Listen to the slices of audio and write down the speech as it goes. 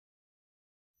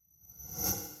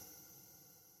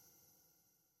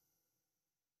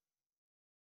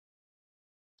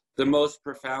The most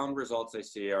profound results I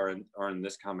see are in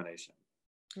this combination.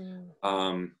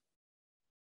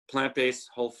 Plant-based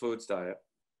whole foods diet.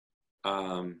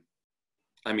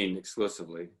 I mean,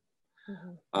 exclusively.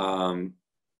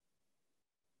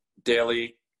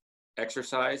 Daily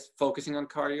exercise, focusing on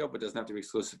cardio, but doesn't have to be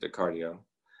exclusive to cardio.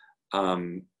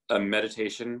 A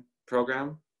meditation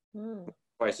program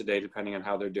twice a day, depending on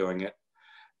how they're doing it.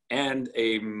 And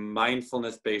a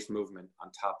mindfulness-based movement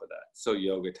on top of that. So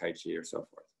yoga, Tai Chi, or so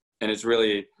forth. And it's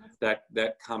really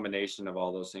that combination of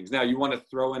all those things. Now, you want to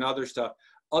throw in other stuff.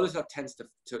 Other stuff tends to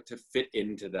fit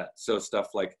into that. So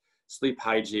stuff like sleep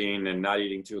hygiene and not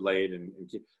eating too late, and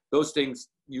those things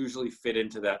usually fit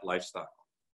into that lifestyle.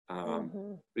 But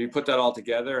you put that all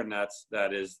together, and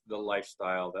that is the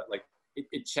lifestyle that, like,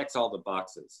 it checks all the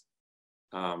boxes.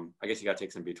 I guess you got to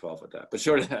take some B12 with that, but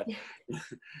short of that,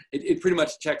 it pretty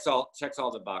much checks all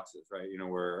the boxes, right? You know,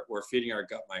 we're feeding our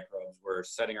gut microbes, we're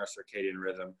setting our circadian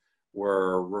rhythm,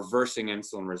 we're reversing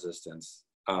insulin resistance.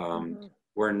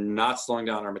 We're not slowing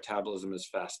down our metabolism as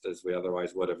fast as we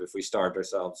otherwise would have if we starved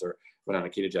ourselves or went on a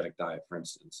ketogenic diet, for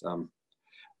instance.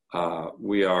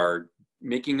 We are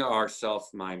making ourselves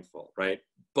mindful, right?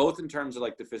 Both in terms of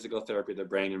like the physical therapy of the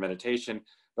brain and meditation,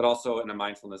 but also in a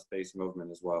mindfulness-based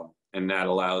movement as well. And that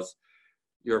allows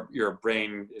your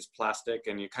brain is plastic,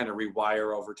 and you kind of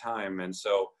rewire over time. And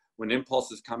so when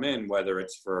impulses come in, whether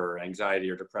it's for anxiety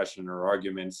or depression or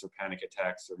arguments or panic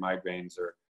attacks or migraines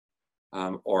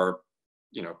or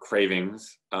you know,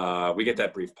 cravings, we get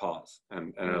that brief pause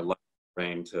and allow the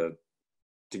brain to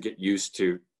get used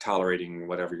to tolerating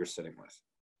whatever you're sitting with.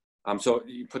 So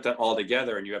you put that all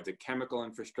together, and you have the chemical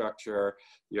infrastructure,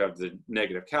 you have the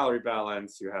negative calorie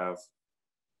balance, you have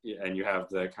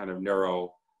the kind of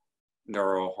neuro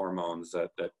hormones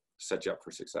that set you up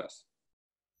for success.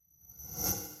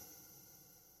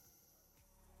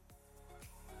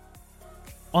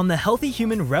 On the Healthy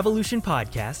Human Revolution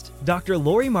podcast, Dr.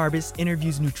 Lori Marbas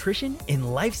interviews nutrition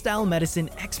and lifestyle medicine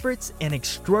experts and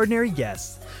extraordinary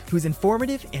guests whose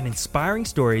informative and inspiring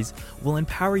stories will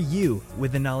empower you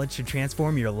with the knowledge to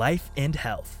transform your life and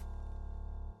health.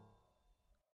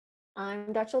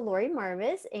 I'm Dr. Lori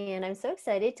Marbas, and I'm so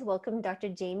excited to welcome Dr.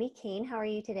 Jamie Kane. How are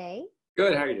you today?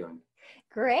 Good. How are you doing?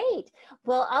 Great.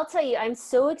 Well, I'll tell you, I'm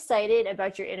so excited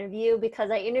about your interview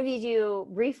because I interviewed you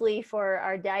briefly for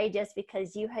our digest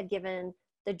because you had given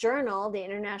the journal, the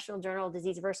International Journal of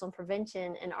Disease Reversal and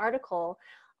Prevention, an article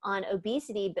on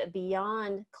obesity, but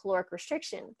beyond caloric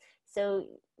restriction. So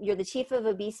you're the chief of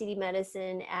obesity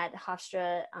medicine at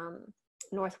Hofstra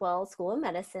Northwell School of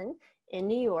Medicine in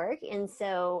New York. And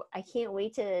so I can't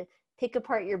wait to pick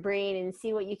apart your brain and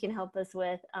see what you can help us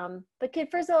with. But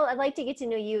first of all, I'd like to get to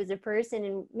know you as a person,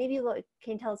 and maybe you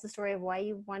can tell us the story of why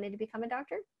you wanted to become a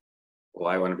doctor?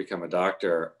 Why I want to become a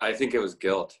doctor? I think it was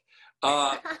guilt.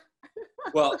 Well,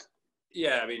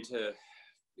 yeah, I mean,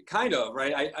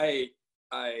 right?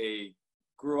 I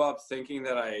grew up thinking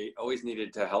that I always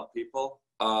needed to help people,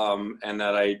 and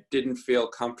that I didn't feel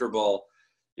comfortable,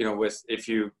 you know, if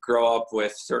you grow up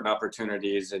with certain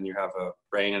opportunities and you have a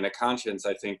brain and a conscience,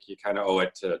 I think you kind of owe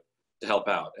it to help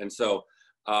out. And so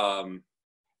that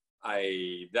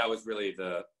was really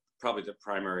probably the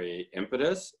primary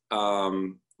impetus,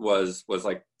 was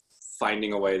like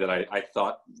finding a way that I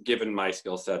thought, given my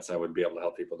skill sets, I would be able to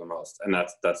help people the most. And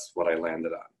that's what I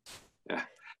landed on. Yeah.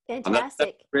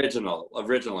 Fantastic.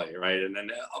 Originally, right? And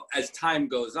then as time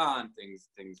goes on, things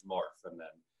morph, and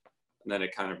then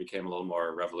it kind of became a little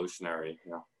more revolutionary.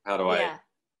 You know, how do I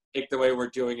take the way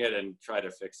we're doing it and try to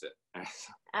fix it?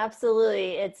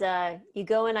 Absolutely. It's you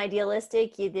go in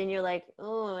idealistic, then you're like,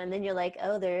 oh, and then you're like,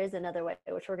 oh, there is another way,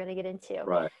 which we're going to get into.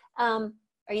 Right. Are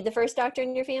you the first doctor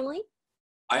in your family?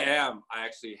 I am. I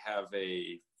actually have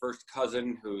a first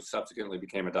cousin who subsequently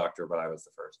became a doctor, but I was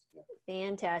the first. Yeah.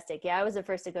 Fantastic. Yeah, I was the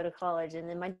first to go to college, and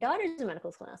then my daughter's in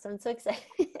medical school now, so I'm so excited.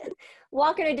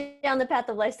 Walking her down the path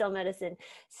of lifestyle medicine.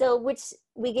 So, which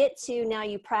we get to now,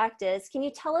 you practice. Can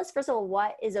you tell us, first of all,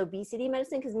 what is obesity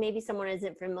medicine? Because maybe someone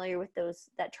isn't familiar with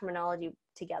that terminology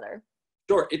together.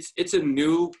 Sure.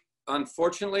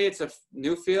 Unfortunately, it's a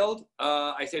new field.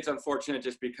 I say it's unfortunate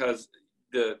just because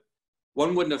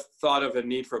one wouldn't have thought of a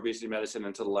need for obesity medicine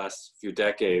until the last few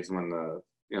decades when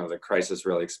the crisis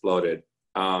really exploded.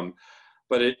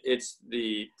 But it's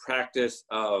the practice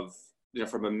of,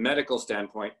 from a medical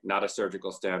standpoint, not a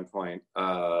surgical standpoint,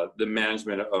 the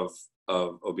management of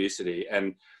obesity.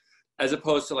 And as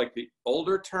opposed to like the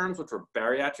older terms, which were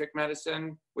bariatric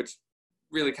medicine, which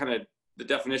really kind of the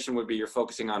definition would be you're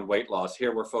focusing on weight loss.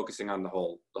 Here we're focusing on the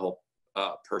whole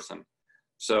person.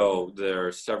 So there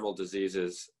are several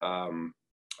diseases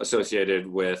associated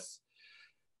with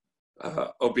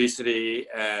obesity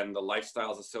and the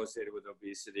lifestyles associated with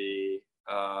obesity.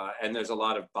 And there's a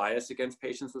lot of bias against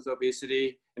patients with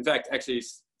obesity. In fact, actually,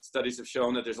 studies have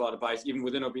shown that there's a lot of bias even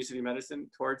within obesity medicine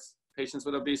towards patients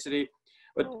with obesity.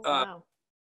 But wow.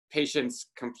 patients'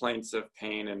 complaints of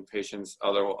pain and patients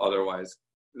otherwise,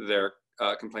 their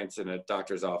complaints in a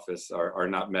doctor's office are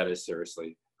not met as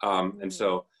seriously. And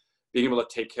so being able to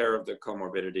take care of the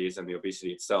comorbidities and the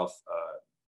obesity itself,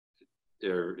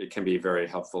 it can be very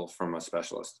helpful from a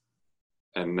specialist.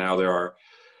 And now there are,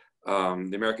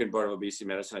 the American Board of Obesity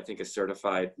Medicine, I think, is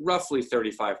certified roughly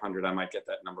 3,500. I might get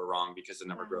that number wrong because the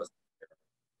number grows.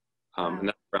 And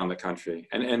that's around the country.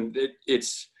 And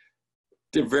it's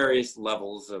the various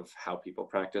levels of how people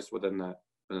practice within that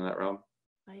realm.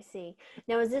 I see.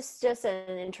 Now, is this just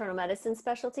an internal medicine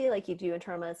specialty, like you do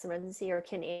internal medicine residency, or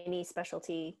can any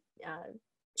specialty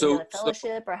a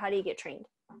fellowship, or how do you get trained?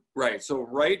 Right. So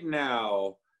right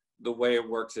now, the way it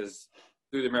works is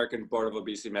through the American Board of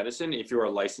Obesity Medicine. If you're a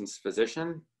licensed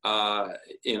physician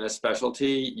in a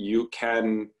specialty, you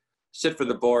can sit for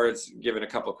the boards given a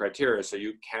couple of criteria. So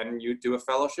you do a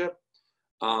fellowship.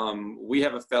 We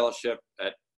have a fellowship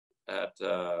at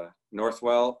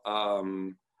Northwell.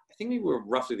 I think we were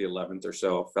roughly the 11th or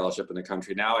so fellowship in the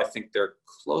country. Now I think they're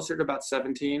closer to about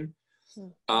 17.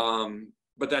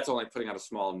 But that's only putting out a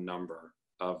small number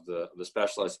of the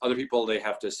specialists. Other people, they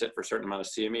have to sit for a certain amount of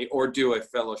CME or do a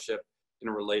fellowship in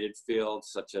a related field,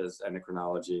 such as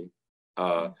endocrinology,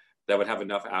 that would have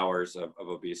enough hours of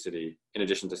obesity in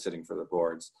addition to sitting for the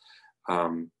boards.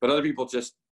 But other people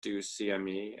just do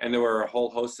CME. And there were a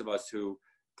whole host of us who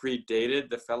predated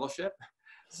the fellowship.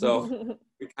 So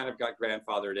we kind of got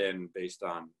grandfathered in based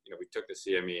on, we took the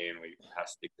CME and we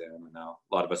passed the exam, and now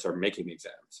a lot of us are making the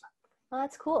exams. Well,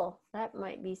 that's cool. That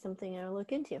might be something I'll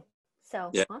look into.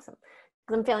 So yeah. Awesome.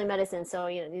 I'm family medicine, so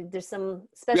there's some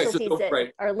specialties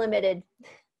that are limited.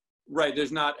 Right.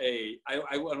 There's not I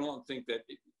don't think that,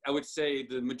 I would say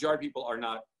the majority of people are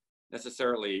not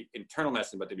necessarily internal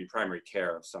medicine, but they be primary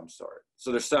care of some sort.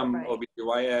 So there's some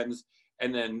OBGYNs,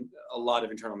 and then a lot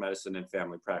of internal medicine and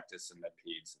family practice and med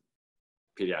peds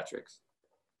and pediatrics.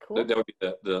 Cool. That would be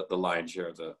the lion's share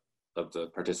of the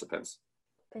participants.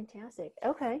 Fantastic.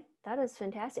 Okay. That is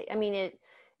fantastic. I mean,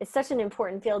 it's such an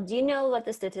important field. Do you know what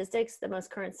the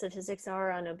most current statistics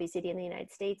are on obesity in the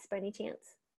United States by any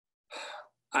chance?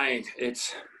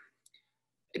 It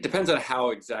depends on how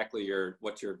exactly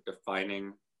what you're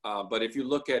defining. But if you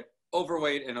look at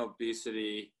overweight and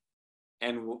obesity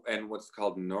and what's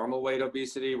called normal weight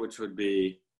obesity, which would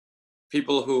be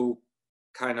people who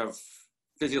kind of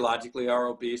physiologically are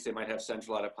obese, they might have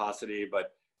central adiposity,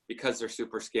 but because they're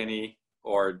super skinny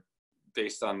or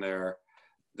based on their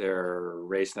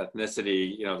race and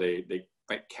ethnicity, they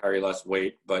might carry less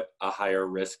weight, but a higher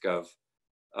risk of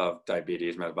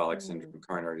diabetes, metabolic syndrome,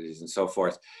 coronary disease, and so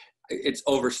forth. It's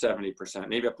over 70%,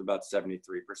 maybe up to about 73%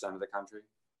 of the country,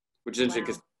 which is interesting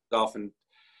because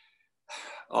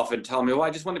often tell me, well, I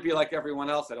just want to be like everyone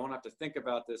else. I don't have to think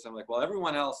about this. I'm like, well,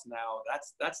 everyone else now,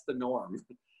 that's the norm.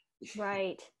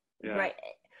 Right. Yeah. Right.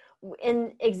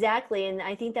 And exactly. And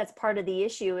I think that's part of the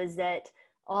issue is that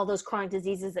all those chronic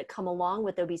diseases that come along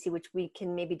with obesity, which we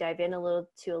can maybe dive in a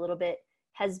little bit,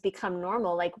 has become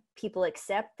normal. Like people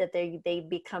accept that they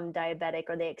become diabetic,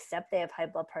 or they accept they have high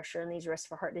blood pressure and these risks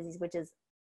for heart disease, which is,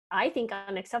 I think,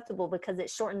 unacceptable because it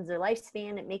shortens their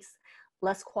lifespan. It makes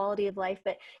less quality of life.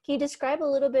 But can you describe a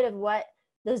little bit of what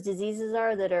those diseases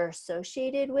are that are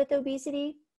associated with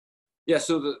obesity? Yeah,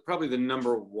 so probably the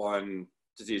number one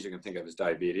disease you can think of is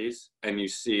diabetes. And you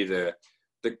see the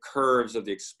curves of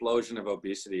the explosion of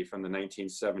obesity from the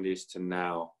 1970s to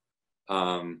now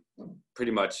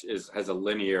pretty much has a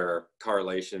linear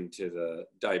correlation to the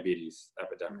diabetes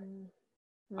epidemic.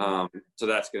 So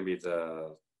that's going to be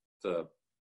the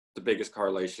biggest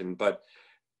correlation. But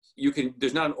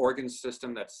there's not an organ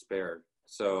system that's spared.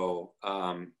 So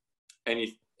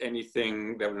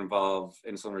anything that would involve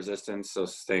insulin resistance, so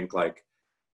think like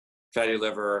fatty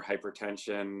liver,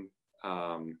 hypertension,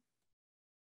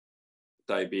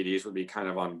 diabetes would be kind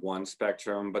of on one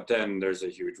spectrum, but then there's a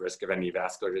huge risk of any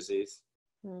vascular disease.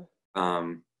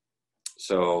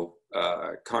 So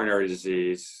coronary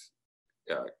disease,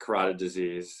 carotid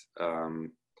disease,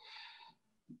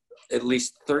 at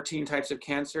least 13 types of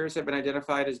cancers have been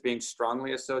identified as being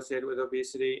strongly associated with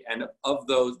obesity. And of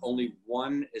those, only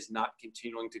one is not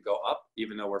continuing to go up,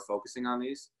 even though we're focusing on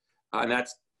these. And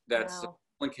that's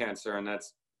colon cancer. And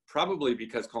that's probably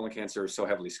because colon cancer is so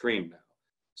heavily screened now.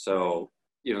 So,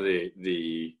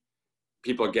 the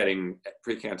people are getting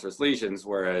precancerous lesions,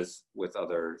 whereas with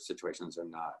other situations they're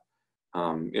not.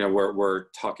 We're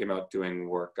talking about doing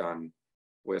work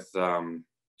with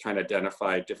trying to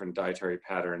identify different dietary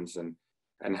patterns and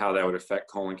how that would affect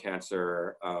colon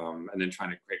cancer, and then trying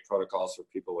to create protocols for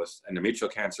people with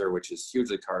endometrial cancer, which is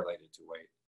hugely correlated to weight.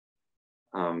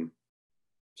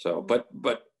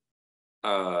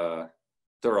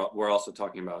 We're also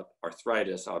talking about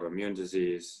arthritis, autoimmune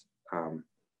disease,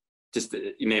 just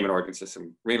you name an organ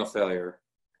system, renal failure.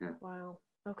 Yeah. Wow.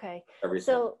 Okay. Everything.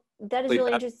 So that is Sleep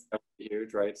really interesting.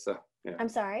 Huge, right? So yeah. I'm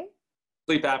sorry.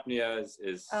 Sleep apnea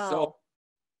is so.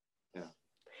 Yeah.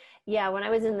 Yeah. When I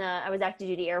was active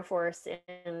duty Air Force,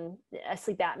 and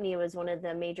sleep apnea was one of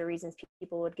the major reasons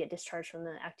people would get discharged from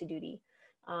the active duty.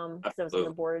 Because I was on the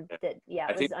board. I think we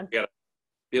gotta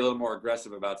be a little more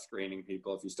aggressive about screening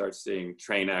people. If you start seeing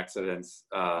train accidents,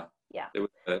 there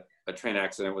was a train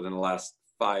accident within the last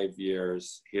 5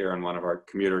 years here on one of our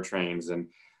commuter trains, and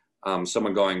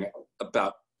someone going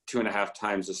about 2.5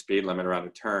 times the speed limit around a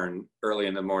turn early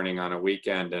in the morning on a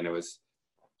weekend, and it was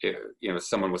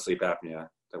someone with sleep apnea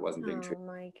that wasn't being treated. Oh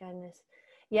my goodness.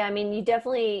 Yeah, I mean, you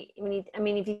definitely,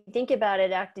 if you think about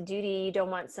it, active duty, you don't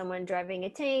want someone driving a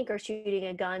tank or shooting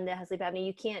a gun that has sleep apnea.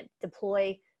 You can't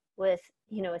deploy with,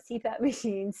 a CPAP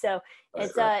machine. So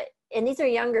it's, and these are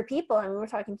younger people. I mean, we're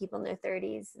talking people in their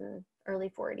 30s and early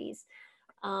 40s.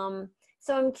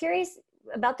 So I'm curious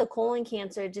about the colon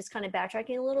cancer, just kind of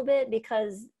backtracking a little bit,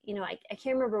 because, I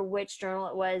can't remember which journal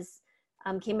it was,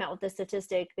 came out with the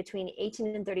statistic between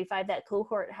 18 and 35, that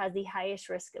cohort has the highest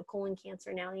risk of colon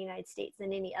cancer now in the United States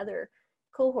than any other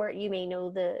cohort. You may know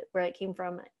where it came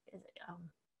from.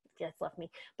 It's left me,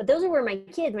 but those are where my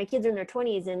kids are in their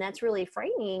 20s. And that's really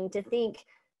frightening to think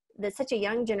that such a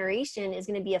young generation is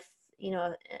going to be,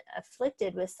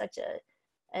 afflicted with such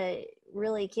a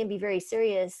really can be very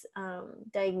serious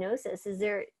diagnosis.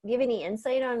 Do you have any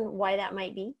insight on why that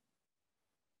might be?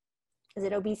 Is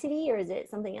it obesity, or is it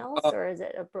something else, or is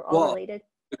it all related?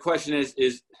 The question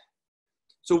is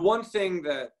so one thing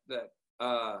that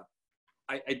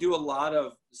I do a lot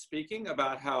of speaking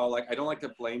about how, I don't like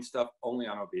to blame stuff only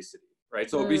on obesity, right?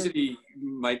 So obesity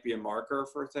might be a marker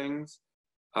for things,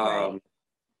 right.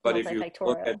 But if you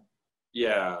look at,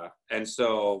 and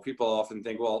so people often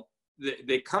think, well,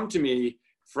 they come to me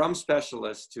from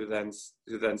specialists who then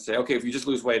say, okay, if you just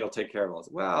lose weight, it'll take care of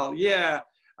it. Well, yeah.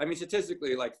 I mean,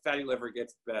 statistically, fatty liver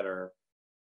gets better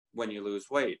when you lose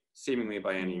weight, seemingly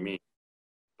by any means.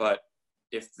 But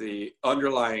if the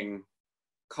underlying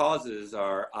causes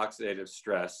are oxidative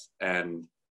stress and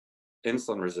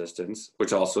insulin resistance,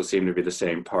 which also seem to be the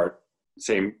same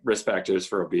risk factors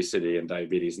for obesity and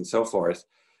diabetes and so forth,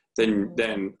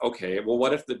 then okay, well,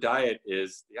 what if the diet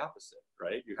is the opposite,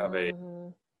 right? You have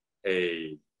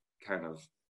a kind of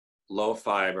low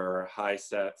fiber, high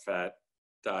fat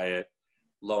diet,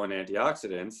 low in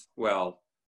antioxidants. Well,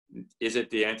 is it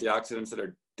the antioxidants that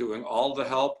are doing all the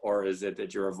help, or is it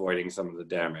that you're avoiding some of the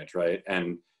damage, right?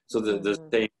 And so the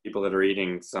same people that are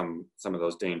eating some of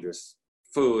those dangerous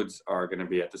foods are going to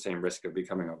be at the same risk of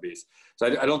becoming obese. So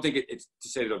I don't think it's to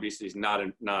say that obesity is not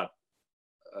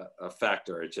a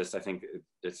factor. It's just, I think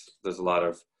there's a lot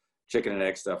of chicken and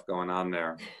egg stuff going on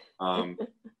there.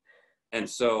 And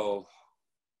so,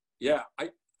 yeah, I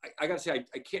gotta say,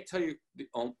 I can't tell you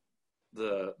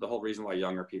the whole reason why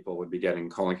younger people would be getting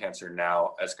colon cancer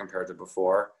now as compared to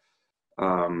before.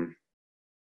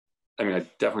 I mean,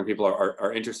 definitely people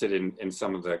are interested in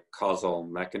some of the causal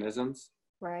mechanisms.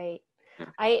 Right. Yeah.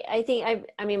 I think,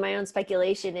 my own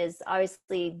speculation is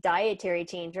obviously dietary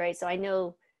change, right? So I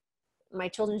know my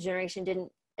children's generation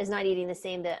is not eating the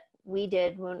same that we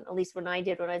did at least when I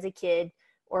did when I was a kid,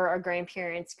 or our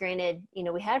grandparents. Granted,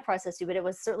 we had processed food, but it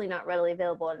was certainly not readily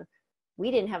available, and we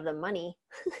didn't have the money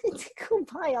to go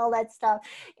buy all that stuff.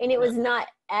 And it was not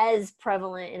as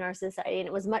prevalent in our society, and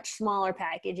it was much smaller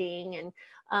packaging.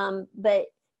 And, but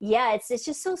yeah, it's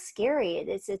just so scary.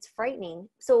 It's frightening.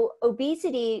 So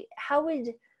obesity, how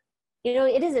would,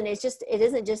 it isn't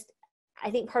just, I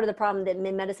think part of the problem that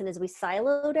in medicine is we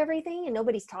siloed everything and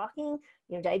nobody's talking.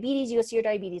 Diabetes, you go see your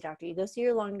diabetes doctor, you go see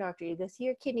your lung doctor, you go see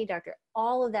your kidney doctor.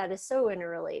 All of that is so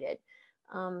interrelated.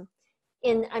 And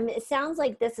it sounds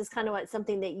like this is kind of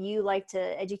something that you like to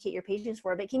educate your patients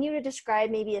for, but can you describe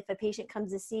maybe if a patient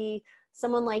comes to see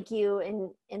someone like you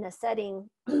in a setting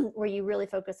where you really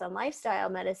focus on lifestyle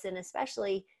medicine,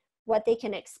 especially, what they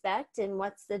can expect and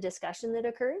what's the discussion that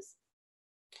occurs?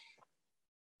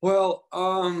 Well,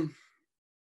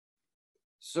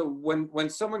 So when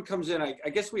someone comes in, I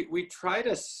guess we try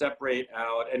to separate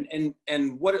out,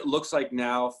 and what it looks like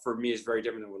now for me is very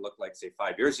different than what it looked like, say,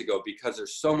 5 years ago, because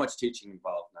there's so much teaching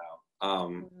involved now.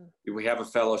 We have a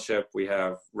fellowship, we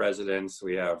have residents,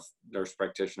 we have nurse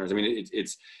practitioners. I mean,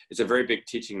 it's a very big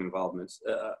teaching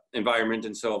environment,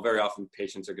 and so very often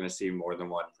patients are going to see more than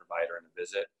one provider in a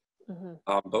visit.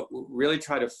 But really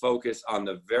try to focus on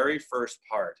the very first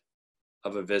part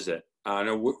of a visit.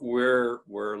 We're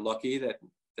lucky that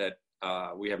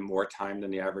we have more time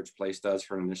than the average place does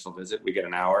for an initial visit. We get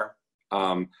an hour,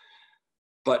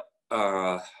 but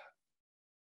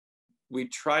we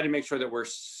try to make sure that we're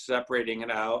separating it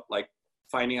out, like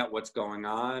finding out what's going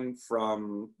on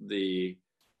from the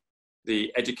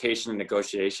education and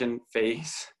negotiation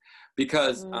phase,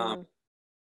 because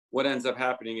what ends up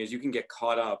happening is you can get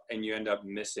caught up and you end up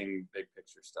missing big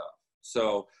picture stuff.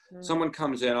 So someone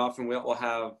comes in, often we'll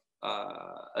have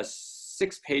a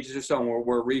 6 pages or so, and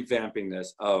we're revamping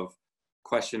this of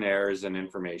questionnaires and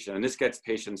information. And this gets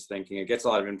patients thinking, it gets a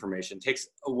lot of information, takes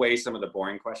away some of the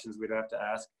boring questions we'd have to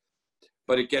ask,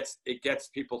 but it gets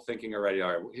people thinking already,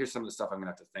 all right, well, here's some of the stuff I'm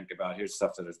gonna have to think about. Here's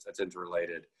stuff that's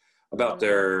interrelated about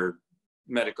their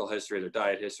medical history, their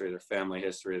diet history, their family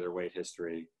history, their weight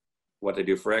history, what they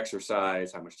do for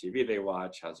exercise, how much TV they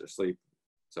watch, how's their sleep,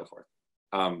 so forth.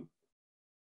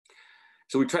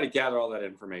 So we try to gather all that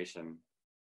information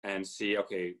and see,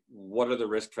 okay, what are the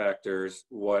risk factors?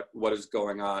 What is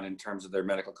going on in terms of their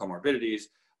medical comorbidities?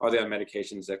 Are they on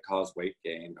medications that cause weight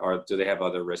gain? Or do they have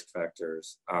other risk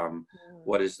factors?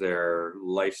 What is their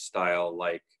lifestyle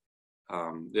like?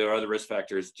 There are other risk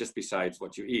factors just besides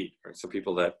what you eat. Right? So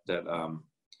people that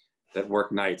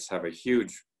work nights have a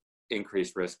huge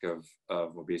increased risk of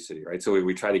obesity, right? So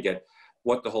we try to get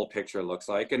what the whole picture looks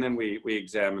like, and then we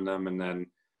examine them, and then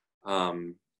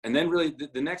really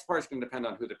the next part is going to depend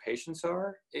on who the patients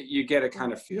are. You get a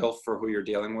kind of feel for who you're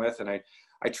dealing with, and I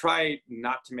try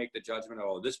not to make the judgment of,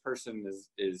 oh, this person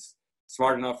is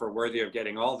smart enough or worthy of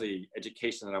getting all the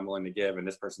education that I'm willing to give, and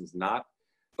this person's not.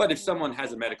 But if someone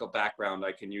has a medical background,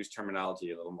 I can use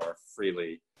terminology a little more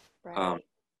freely. Right.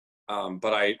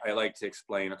 But I like to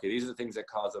explain, okay, these are the things that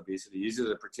cause obesity. These are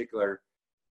the particular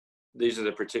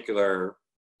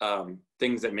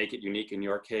things that make it unique in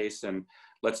your case, and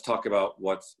let's talk about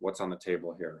what's on the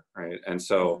table here, right? And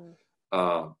so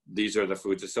these are the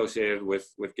foods associated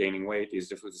with gaining weight.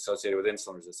 These are the foods associated with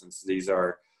insulin resistance. These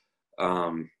are,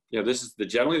 this is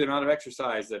generally the amount of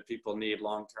exercise that people need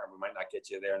long term. We might not get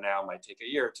you there now, might take a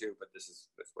year or two, but that's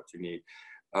what you need.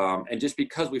 And just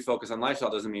because we focus on lifestyle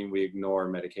doesn't mean we ignore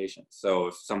medication. So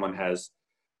if someone has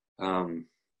profound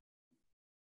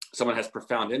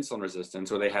insulin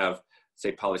resistance, or they have,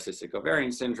 say, polycystic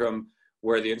ovarian syndrome,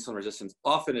 where the insulin resistance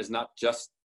often is not just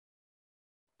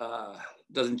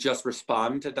doesn't just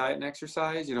respond to diet and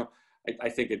exercise. I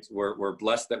think we're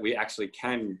blessed that we actually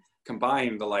can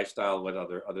combine the lifestyle with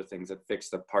other things that fix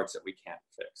the parts that we can't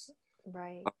fix.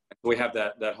 Right. We have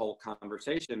that whole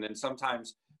conversation, and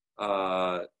sometimes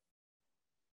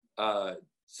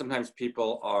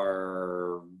people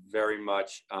are very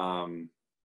much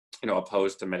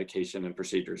opposed to medication and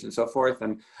procedures and so forth,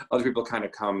 and other people kind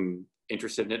of come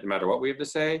interested in it no matter what we have to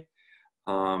say.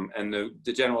 And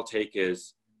the general take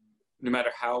is, no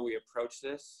matter how we approach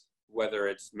this, whether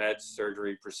it's meds,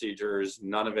 surgery, procedures,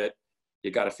 none of it, you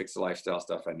got to fix the lifestyle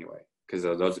stuff anyway, because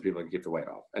those are people who can keep the weight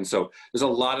off. And so there's a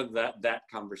lot of that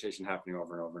conversation happening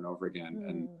over and over and over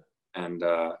again. And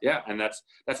that's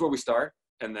where we start.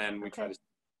 And then we try to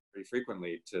pretty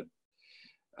frequently to,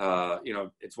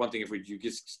 it's one thing if you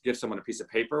just give someone a piece of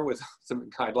paper with some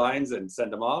guidelines and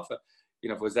send them off.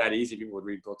 If it was that easy, people would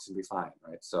read books and be fine,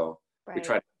 right? So we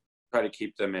try to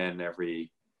keep them in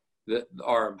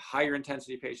our higher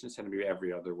intensity patients tend to be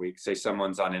every other week. Say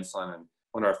someone's on insulin, and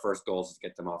one of our first goals is to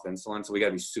get them off insulin. So we got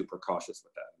to be super cautious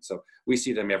with that. And so we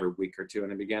see them every week or two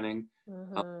in the beginning.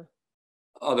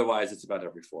 Otherwise, it's about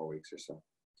every 4 weeks or so.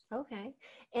 Okay.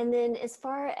 And then as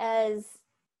far as,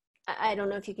 I don't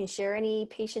know if you can share any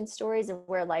patient stories of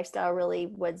where lifestyle really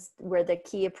were the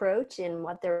key approach and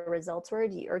what their results were,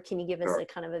 or can you give us a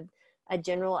kind of a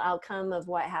general outcome of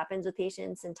what happens with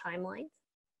patients and timelines?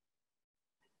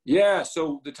 Yeah,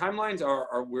 so the timelines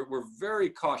we're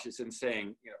very cautious in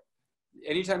saying,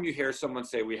 anytime you hear someone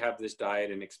say we have this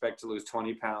diet and expect to lose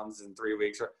 20 pounds in 3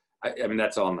 weeks, I mean,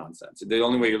 that's all nonsense. The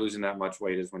only way you're losing that much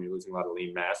weight is when you're losing a lot of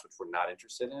lean mass, which we're not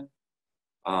interested in.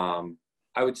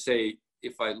 I would say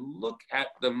if I look at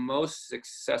the most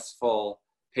successful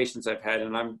patients I've had,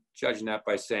 and I'm judging that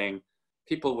by saying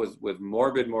people with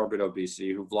morbid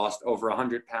obesity who've lost over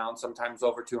 100 pounds, sometimes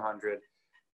over 200,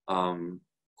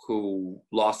 who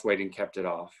lost weight and kept it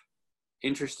off.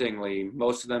 interestingly,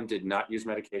 most of them did not use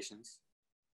medications.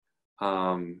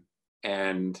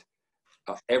 And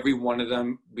every one of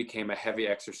them became a heavy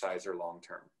exerciser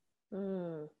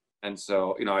long-term. And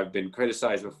so, I've been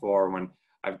criticized before when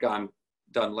I've done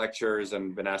lectures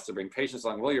and been asked to bring patients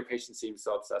along. Well, your patient seems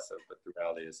so obsessive, but the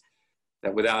reality is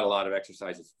that without a lot of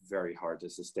exercise, it's very hard to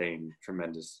sustain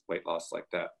tremendous weight loss like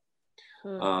that.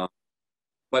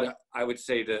 But I would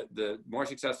say that the more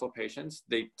successful patients,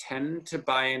 they tend to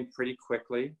buy in pretty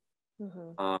quickly.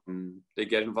 They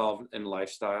get involved in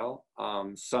lifestyle.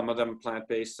 Some of them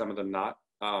plant-based, some of them not.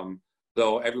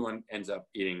 Though everyone ends up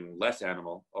eating less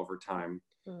animal over time.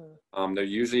 There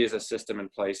usually is a system in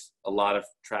place, a lot of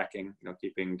tracking,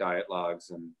 keeping diet logs,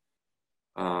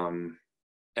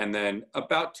 and then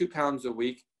about 2 pounds a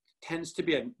week tends to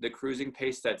be the cruising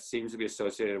pace that seems to be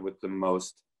associated with the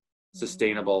most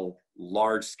sustainable,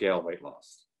 large-scale weight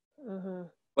loss.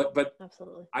 But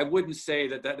absolutely, I wouldn't say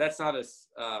that's not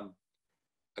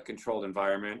a controlled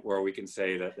environment where we can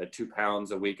say that 2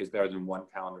 pounds a week is better than 1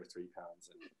 pound or 3 pounds.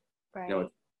 And,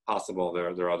 it's possible there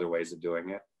are other ways of doing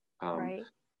it.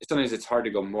 Sometimes it's hard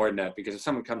to go more than that, because if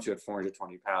someone comes to you at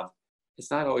 420 pounds, it's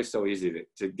not always so easy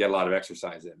to get a lot of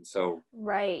exercise in. So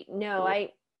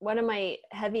one of my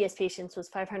heaviest patients was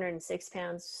 506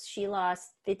 pounds. She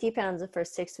lost 50 pounds the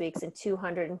first 6 weeks in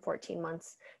 214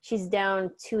 months. She's down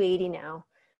 280 now.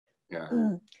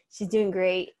 She's doing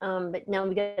great. But now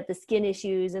we got the skin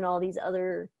issues and all these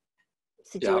other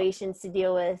situations to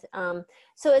deal with.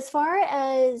 So as far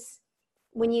as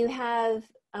when you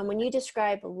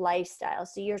describe lifestyle,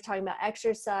 so you're talking about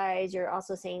exercise, you're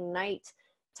also saying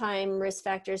nighttime risk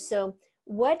factors. So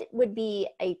what would be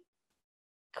a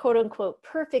quote unquote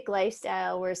perfect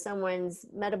lifestyle where someone's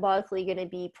metabolically going to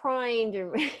be primed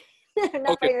or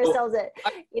not by ourselves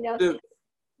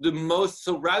the most,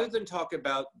 so rather than talk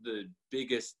about the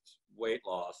biggest weight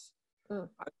loss, I'd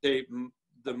say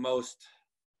the most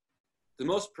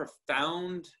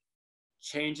profound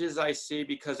changes I see,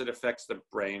 because it affects the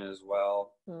brain as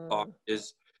well,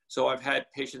 so I've had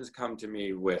patients come to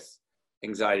me with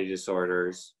anxiety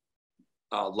disorders,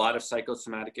 a lot of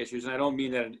psychosomatic issues, and I don't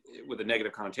mean that with a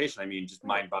negative connotation. I mean just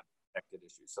mind-body connected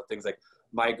issues. So things like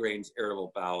migraines,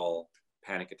 irritable bowel,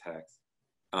 panic attacks,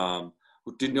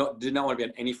 who did not want to be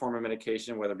on any form of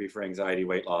medication, whether it be for anxiety,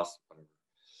 weight loss, whatever.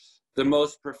 The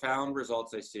most profound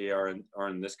results I see are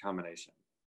in this combination.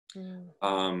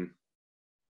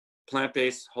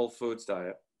 Plant-based whole foods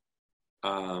diet.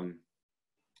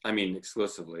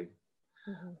 Exclusively.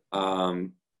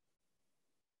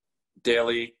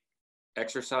 Daily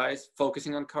exercise,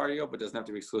 focusing on cardio, but doesn't have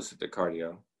to be exclusive to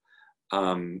cardio.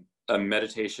 A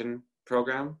meditation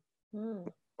program,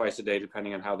 twice a day,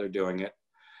 depending on how they're doing it.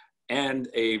 And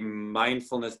a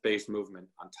mindfulness-based movement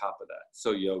on top of that.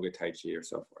 So yoga, Tai Chi, or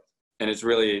so forth. And it's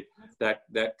really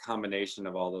that combination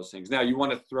of all those things. Now you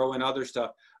want to throw in other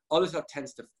stuff. Other stuff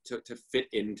tends to fit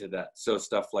into that. So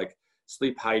stuff like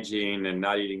sleep hygiene and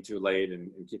not eating too late,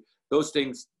 and those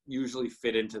things usually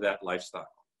fit into that lifestyle.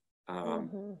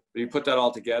 You put that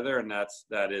all together, and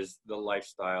that is the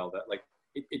lifestyle that, like,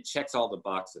 it checks all the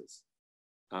boxes.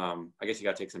 I guess you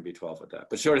got to take some B12 with that,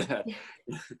 but short of that,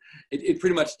 it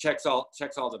pretty much checks all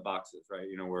the boxes, right?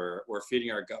 We're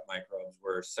feeding our gut microbes,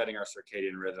 we're setting our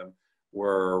circadian rhythm,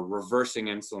 we're reversing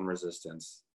insulin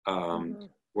resistance.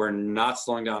 We're not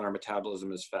slowing down our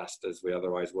metabolism as fast as we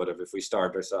otherwise would have if we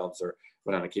starved ourselves or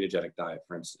went on a ketogenic diet,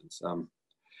 for instance.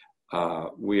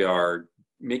 We are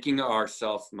making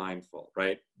ourselves mindful,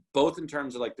 right? Both in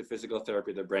terms of like the physical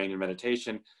therapy of the brain and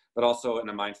meditation, but also in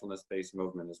a mindfulness-based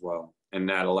movement as well. And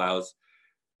that allows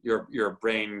your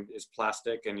brain is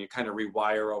plastic, and you kind of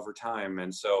rewire over time.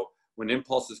 And so when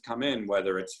impulses come in,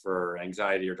 whether it's for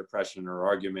anxiety or depression or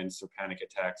arguments or panic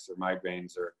attacks or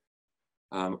migraines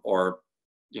or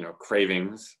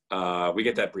cravings, we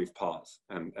get that brief pause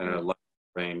and it allows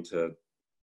the brain to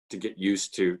get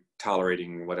used to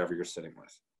tolerating whatever you're sitting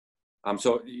with.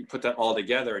 So you put that all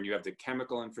together, and you have the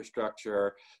chemical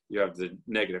infrastructure, you have the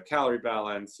negative calorie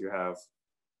balance, you have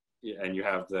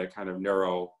the kind of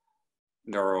neuro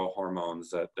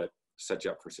hormones that set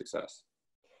you up for success.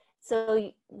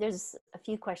 So there's a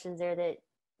few questions there that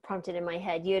prompted in my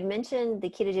head. You had mentioned the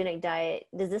ketogenic diet.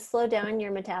 Does this slow down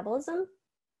your metabolism?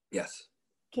 Yes.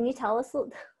 Can you tell us?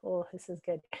 Oh, this is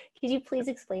good. Could you please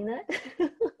explain that?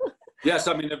 Yes,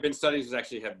 there have been studies that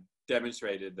actually have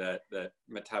demonstrated that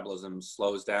metabolism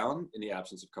slows down in the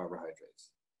absence of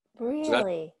carbohydrates.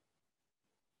 Really?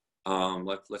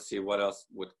 So let's see what else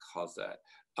would cause that.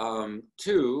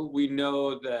 Two, we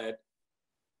know that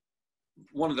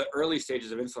one of the early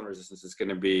stages of insulin resistance is going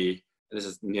to be, and this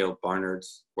is Neil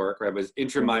Barnard's work, right, was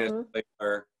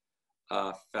intramuscular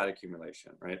fat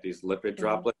accumulation, right? These lipid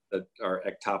droplets that are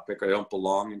ectopic or they don't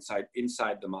belong inside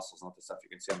the muscles, not the stuff you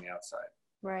can see on the outside.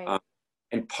 Right.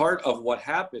 And part of what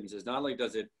happens is not only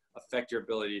does it affect your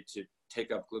ability to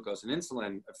take up glucose and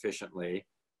insulin efficiently,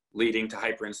 leading to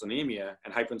hyperinsulinemia,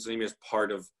 and hyperinsulinemia is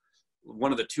part of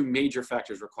one of the two major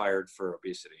factors required for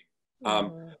obesity.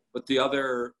 But the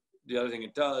other thing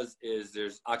it does is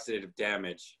there's oxidative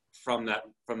damage from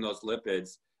those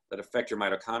lipids that affect your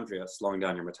mitochondria, slowing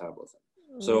down your metabolism.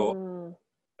 So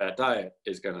that diet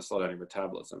is going to slow down your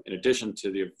metabolism, in addition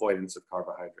to the avoidance of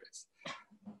carbohydrates.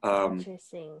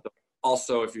 Interesting.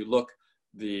 Also, if you look,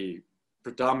 the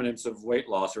predominance of weight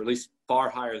loss, or at least far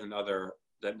higher than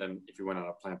if you went on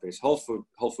a plant-based, whole food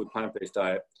plant-based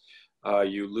diet,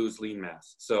 you lose lean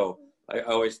mass. So I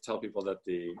always tell people that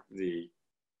the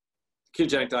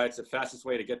ketogenic diet's the fastest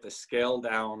way to get the scale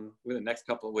down within the next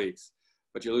couple of weeks,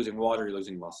 but you're losing water, you're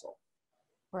losing muscle,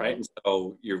 right? And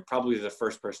so you're probably the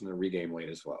first person to regain weight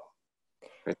as well.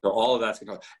 Right? So all of that's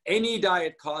going to, any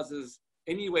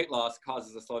weight loss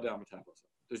causes a slowdown metabolism.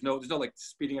 There's no like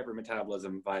speeding up your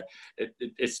metabolism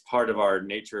it's part of our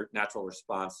natural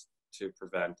response to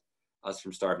prevent us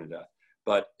from starving to death.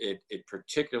 But it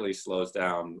particularly slows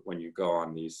down when you go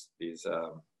on these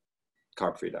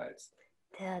carb-free diets.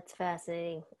 That's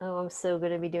fascinating. Oh, I'm so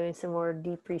going to be doing some more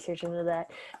deep research into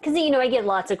that. Because, I get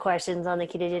lots of questions on the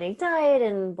ketogenic diet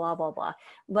and blah, blah, blah.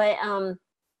 But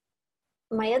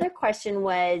my other question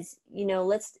was,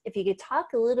 if you could talk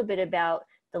a little bit about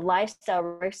the lifestyle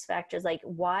risk factors, like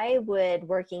why would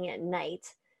working at night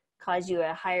cause you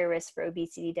a higher risk for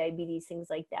obesity, diabetes, things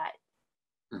like that?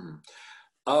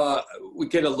 We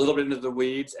get a little bit into the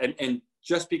weeds, and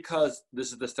just because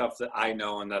this is the stuff that I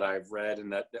know and that I've read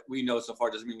and that we know so far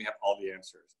doesn't mean we have all the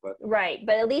answers. But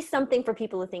at least something for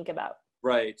people to think about.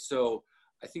 Right. So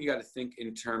I think you got to think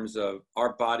in terms of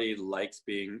our body likes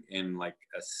being in like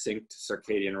a synced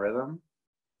circadian rhythm.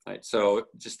 Right. So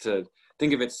just to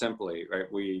think of it simply,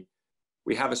 right? We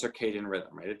have a circadian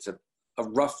rhythm, right? It's a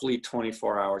roughly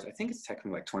 24 hours. I think it's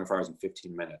technically like 24 hours and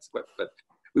 15 minutes, but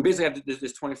we basically have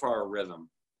this 24-hour rhythm,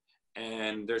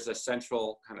 and there's a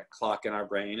central kind of clock in our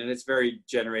brain, and it's very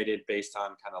generated based on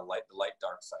kind of the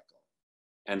light-dark cycle.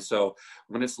 And so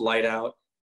when it's light out,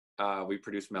 we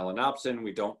produce melanopsin,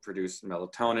 we don't produce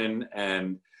melatonin,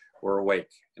 and we're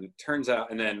awake. And it turns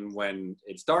out, and then when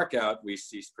it's dark out, we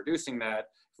cease producing that.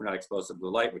 If we're not exposed to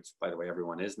blue light, which by the way,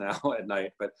 everyone is now at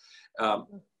night, but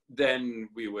then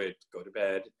we would go to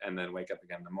bed and then wake up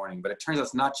again in the morning. But it turns out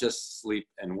it's not just sleep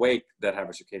and wake that have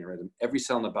a circadian rhythm. Every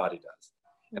cell in the body does.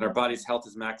 And our body's health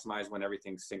is maximized when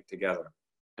everything's synced together.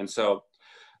 And so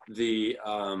the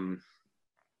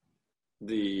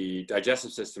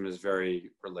digestive system is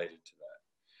very related to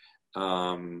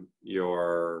that.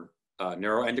 Your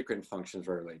neuroendocrine function is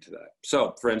very related to that.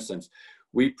 So for instance,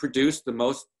 we produce the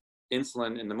most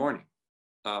insulin in the morning.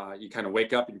 You kind of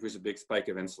wake up and you produce a big spike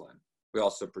of insulin. We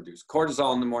also produce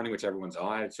cortisol in the morning, which everyone's,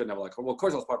 I shouldn't have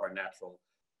cortisol is part of our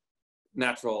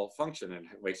natural function, and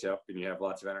it wakes you up and you have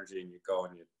lots of energy and you go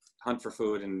and you hunt for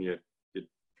food and you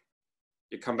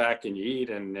come back and you eat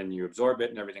and then you absorb it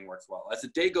and everything works well. As the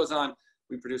day goes on,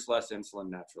 we produce less insulin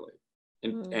naturally,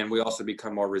 and we also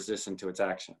become more resistant to its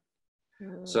action.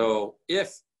 So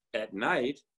if at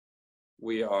night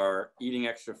we are eating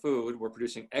extra food, we're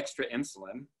producing extra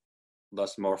insulin,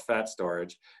 thus more fat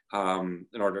storage, in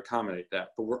order to accommodate that.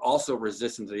 But we're also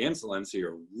resistant to the insulin, so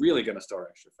you're really going to store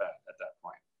extra fat at that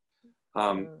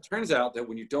point. Turns out that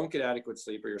when you don't get adequate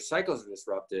sleep or your cycles are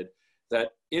disrupted,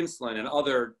 that insulin and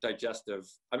other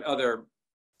other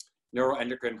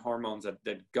neuroendocrine hormones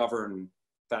that govern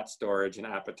fat storage and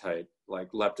appetite, like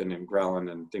leptin and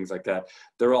ghrelin and things like that,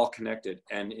 they're all connected.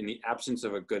 And in the absence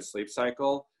of a good sleep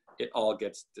cycle, it all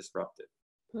gets disrupted.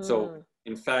 So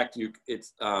in fact,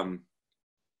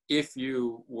 if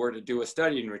you were to do a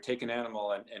study and you were to take an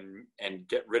animal and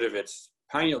get rid of its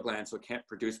pineal gland so it can't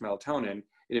produce melatonin,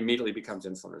 it immediately becomes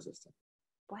insulin resistant.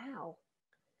 Wow.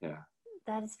 Yeah.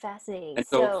 That is fascinating. And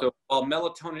so while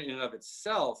melatonin in and of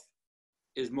itself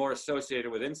is more associated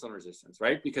with insulin resistance,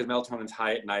 right? Because melatonin's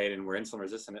high at night and we're insulin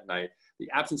resistant at night, the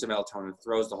absence of melatonin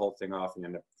throws the whole thing off and you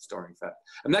end up storing fat.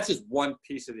 And that's just one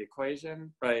piece of the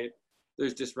equation, right?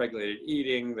 There's dysregulated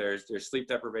eating, there's sleep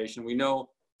deprivation. We know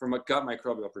from a gut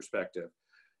microbial perspective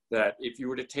that if you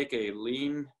were to take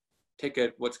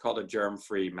what's called a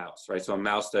germ-free mouse, right? So a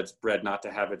mouse that's bred not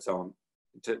to have its own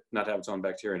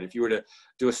bacteria. And if you were to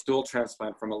do a stool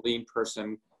transplant from a lean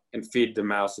person and feed the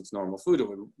mouse its normal food, it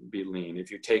would be lean. If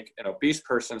you take an obese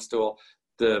person's stool,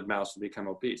 the mouse will become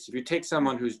obese. If you take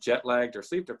someone who's jet lagged or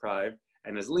sleep deprived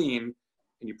and is lean,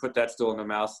 and you put that stool in the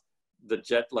mouse, the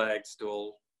jet lagged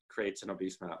stool creates an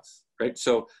obese mouse, right?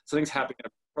 So something's happening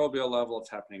at a microbial level,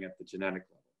 it's happening at the genetic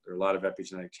level. There are a lot of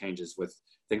epigenetic changes with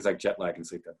things like jet lag and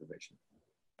sleep deprivation.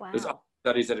 Wow. There's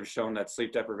studies that have shown that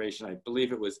sleep deprivation, I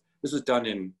believe this was done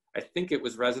in, I think it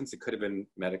was residents, it could have been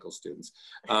medical students,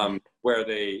 where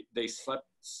they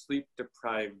sleep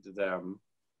deprived them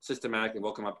systematically,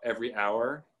 woke them up every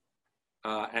hour,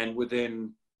 and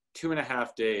within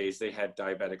 2.5 days, they had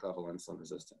diabetic level insulin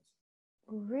resistance.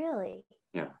 Really?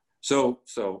 Yeah. So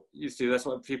you see, that's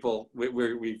what people, we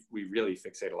really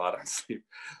fixate a lot on sleep,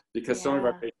 because some of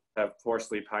our patients have poor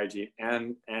sleep hygiene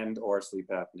and or sleep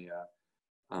apnea.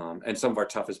 And some of our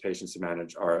toughest patients to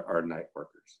manage are night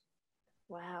workers.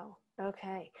 Wow.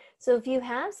 Okay. So if you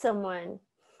have someone,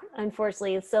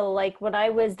 unfortunately, so like when I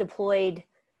was deployed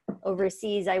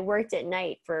overseas, I worked at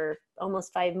night for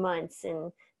almost 5 months,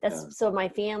 and that's so my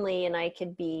family and I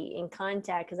could be in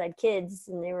contact because I had kids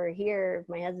and they were here,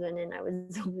 my husband, and I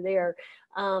was over there.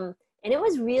 And it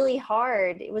was really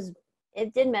hard.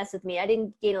 It did mess with me. I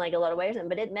didn't gain like a lot of weight or something,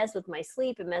 but it messed with my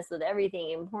sleep. It messed with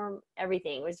everything, and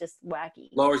everything was just wacky.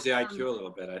 Lowers the IQ a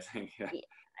little bit, I think. Yeah.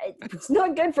 It's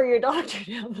not good for your doctor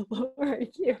to have a lower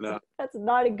IQ. No. That's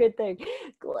not a good thing.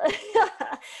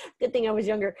 Good thing I was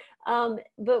younger.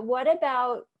 But what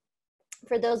about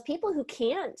for those people who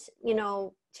can't,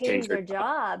 change their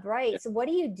job, right? Yeah. So what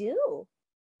do you do?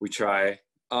 We try.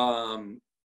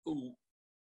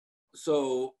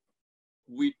 So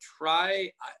we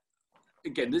try.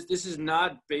 Again, this is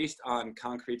not based on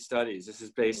concrete studies. This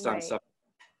is based on stuff,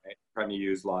 right? Trying to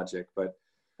use logic, but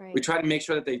we try to make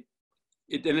sure that and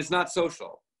it's not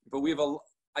social, but we have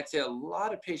I'd say a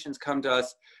lot of patients come to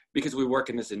us because we work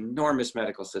in this enormous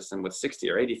medical system with 60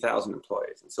 or 80,000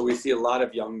 employees. And so we see a lot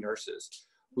of young nurses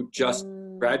who just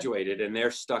graduated and they're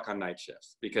stuck on night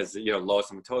shifts because,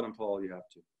 lowest on the totem pole, you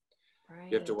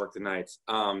have to work the nights.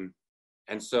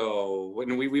 And so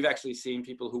when we've actually seen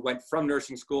people who went from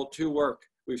nursing school to work,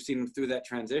 we've seen them through that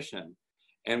transition,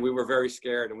 and we were very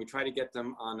scared, and we try to get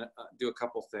them on, do a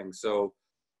couple things. So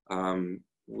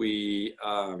we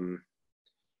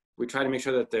try to make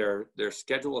sure that their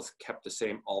schedule is kept the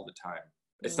same all the time.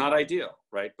 It's not ideal,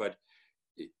 right? But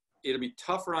it'll be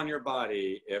tougher on your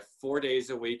body if 4 days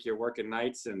a week you're working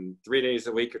nights and 3 days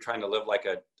a week you're trying to live like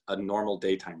a normal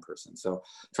daytime person. So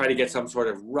try to get some sort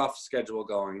of rough schedule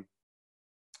going.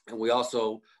 And we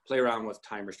also play around with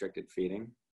time restricted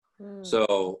feeding.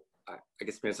 So I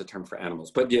guess maybe it's a term for animals,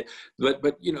 but maybe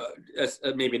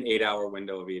an 8-hour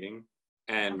window of eating.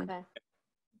 And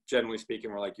generally speaking,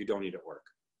 we're like, you don't eat at work.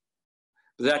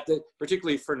 That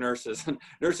particularly for nurses,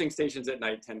 nursing stations at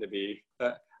night tend to be,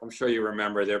 I'm sure you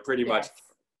remember, they're pretty much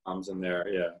moms in there.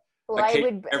 Yeah. Well,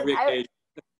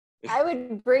 I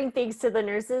would bring things to the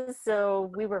nurses,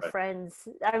 so we were friends.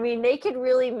 I mean, they could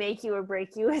really make you or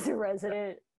break you as a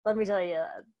resident. Let me tell you,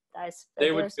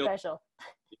 they were special.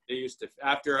 They used to,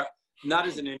 after, not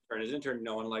as an intern,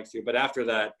 no one likes you, but after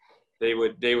that, I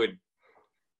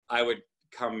would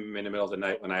come in the middle of the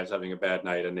night when I was having a bad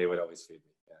night, and they would always feed me.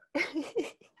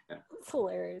 Yeah. It's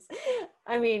hilarious.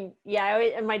 I mean,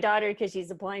 and my daughter, because she's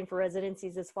applying for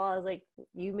residencies this fall, I was like,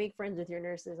 you make friends with your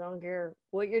nurses. I don't care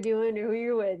what you're doing or who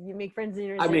you're with. You make friends with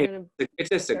your nurses. I mean, it's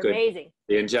just a good, amazing.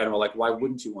 In general, like, why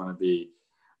wouldn't you want to be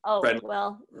friendly?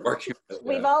 Well, working with,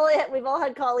 we've all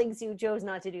had colleagues who chose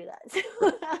not to do that.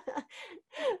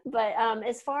 But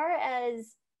as far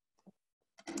as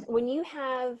when you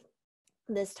have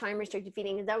this time restricted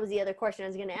feeding, that was the other question I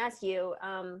was going to ask you,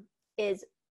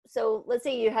 so let's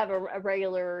say you have a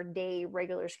regular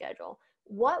schedule.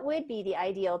 What would be the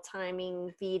ideal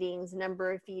timing, feedings,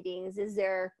 number of feedings? Is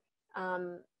there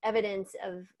evidence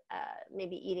of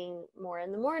maybe eating more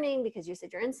in the morning because you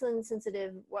said you're insulin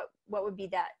sensitive? What would be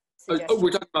that suggestion?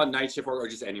 We're talking about night shift or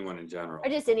just anyone in general? Or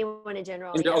just anyone in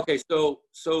general. Okay, so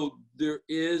there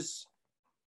is,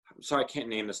 I'm sorry, I can't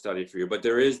name the study for you, but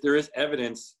there is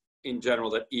evidence in general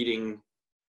that eating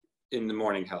in the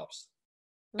morning helps.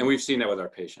 And we've seen that with our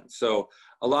patients. So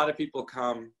a lot of people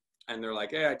come and they're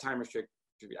like, hey, I time restrict,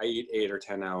 I eat 8 or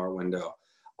 10 hour window.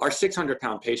 Our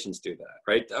 600-pound patients do that,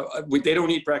 right? They don't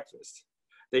eat breakfast.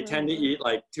 They tend to eat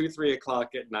like 2-3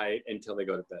 o'clock at night until they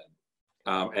go to bed,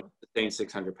 and sustain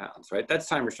 600 pounds, right? That's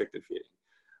time restricted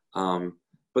feeding.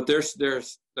 But there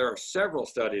are several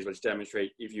studies which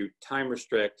demonstrate if you time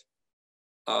restrict,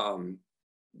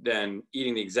 then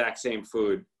eating the exact same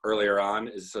food earlier on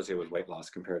is associated with weight loss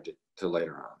compared to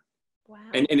later on. Wow.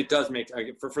 And it does make,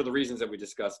 for the reasons that we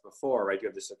discussed before, right? You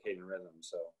have the circadian rhythm.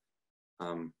 So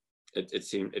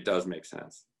it does make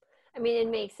sense. I mean, it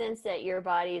makes sense that your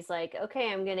body's like, okay,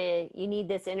 you need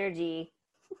this energy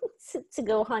to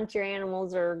go hunt your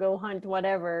animals or go hunt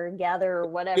whatever, gather or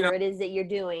whatever it is that you're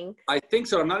doing. I think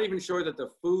so. I'm not even sure that the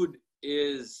food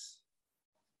is,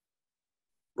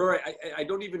 right, I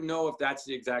don't even know if that's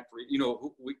the exact,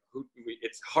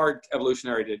 it's hard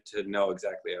evolutionary to know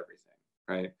exactly everything,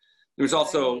 right? There's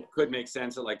also, could make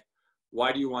sense that like,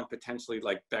 why do you want potentially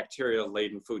like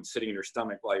bacteria-laden food sitting in your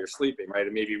stomach while you're sleeping, right?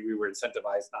 And maybe we were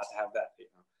incentivized not to have that,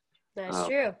 That's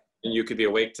true. And you could be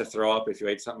awake to throw up if you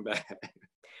ate something bad.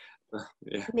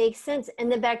 Yeah. Makes sense. And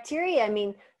the bacteria, I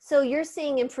mean, so you're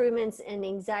seeing improvements in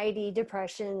anxiety,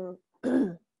 depression,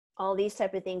 all these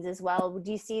type of things as well.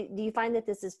 Do you find that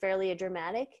this is fairly a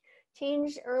dramatic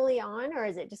change early on, or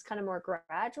is it just kind of more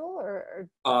gradual, or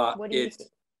what do you think?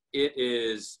 It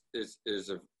is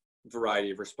a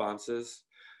variety of responses.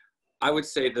 I would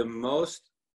say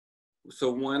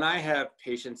so when I have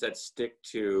patients that stick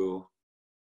to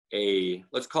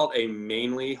let's call it a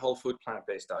mainly whole food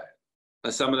plant-based diet.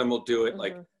 Some of them will do it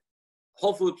like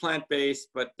whole food plant-based,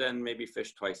 but then maybe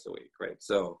fish twice a week, right?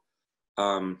 So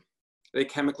they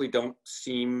chemically don't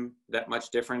seem that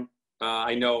much different.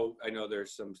 I know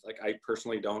there's some, like I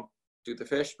personally don't do the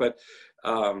fish, but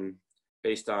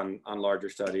based on larger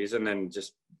studies, and then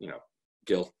just,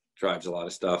 guilt drives a lot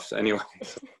of stuff. So anyway,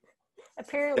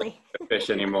 apparently fish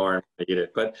anymore, I eat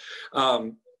it. But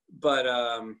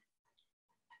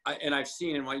I've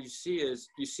seen, and what you see is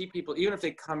people, even if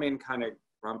they come in kind of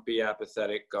grumpy,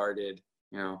 apathetic, guarded,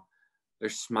 they're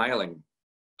smiling.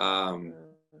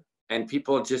 And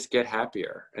people just get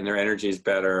happier and their energy is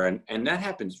better. And that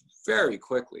happens very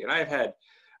quickly. And I've had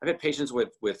patients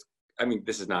with, I mean,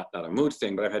 this is not a mood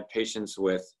thing, but I've had patients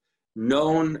with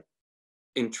known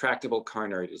intractable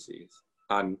coronary disease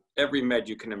on every med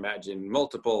you can imagine,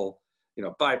 multiple,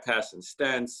 bypass and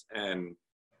stents and,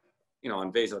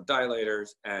 on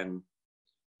vasodilators, and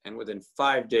within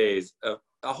 5 days of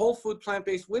a whole food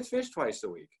plant-based with fish twice a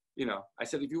week. I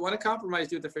said, if you want to compromise,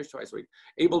 do the fish twice a week.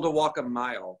 Able to walk a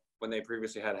mile when they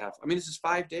previously had half. I mean, this is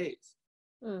 5 days.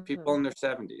 People in their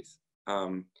 70s,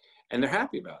 and they're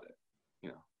happy about it.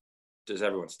 Does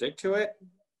everyone stick to it?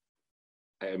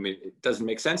 I mean, it doesn't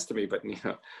make sense to me, but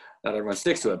not everyone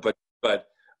sticks to it. But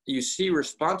you see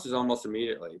responses almost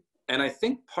immediately, and I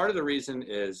think part of the reason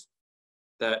is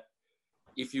that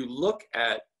if you look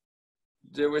at,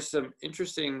 there was some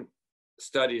interesting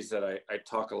studies that I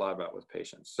talk a lot about with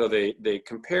patients. So they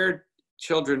compared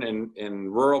children in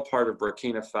rural part of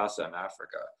Burkina Faso in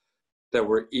Africa that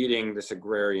were eating this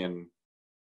agrarian,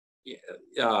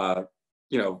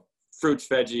 fruits,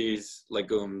 veggies,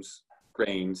 legumes,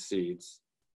 grains, seeds,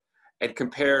 and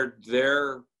compared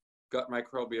their gut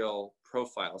microbial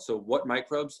profile. So what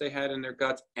microbes they had in their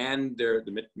guts and the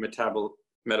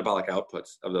metabolic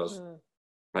outputs of those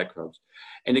microbes.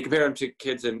 And they compared them to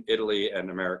kids in Italy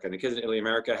and America. And the kids in Italy and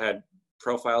America had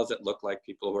profiles that looked like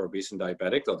people who are obese and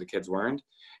diabetic, though the kids weren't.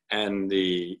 And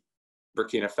the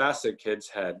Burkina Faso kids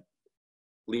had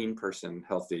lean person,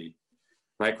 healthy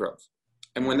microbes.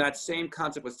 And when that same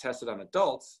concept was tested on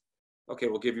adults, okay,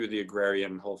 we'll give you the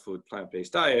agrarian whole food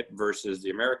plant-based diet versus the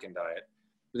American diet.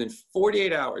 Within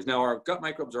 48 hours, now our gut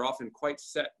microbes are often quite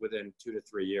set within 2 to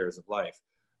 3 years of life,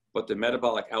 but the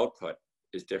metabolic output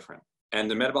is different. And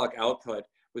the metabolic output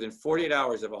within 48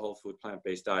 hours of a whole food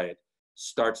plant-based diet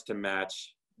starts to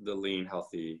match the lean,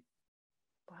 healthy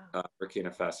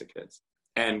Burkina Faso kids.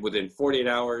 And within 48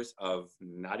 hours of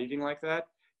not eating like that,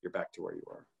 you're back to where you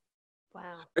were.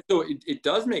 Wow. So it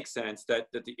does make sense that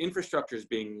the infrastructure is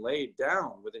being laid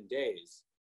down within days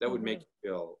that would make you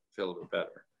feel a little bit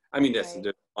better. I mean, there's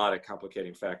a lot of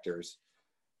complicating factors.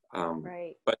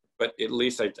 But at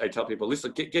least I tell people, at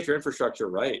least get your infrastructure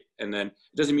right. And then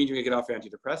it doesn't mean you're gonna get off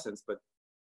antidepressants, but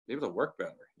maybe they'll work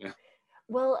better. Yeah.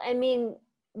 Well, I mean,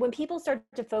 when people start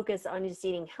to focus on just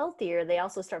eating healthier, they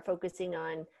also start focusing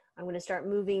on, I'm going to start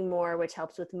moving more, which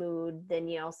helps with mood. Then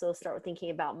you also start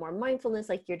thinking about more mindfulness,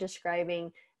 like you're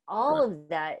describing. All of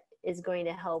that is going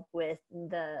to help with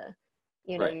the,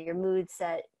 your mood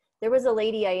set. There was a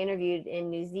lady I interviewed in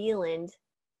New Zealand,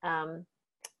 and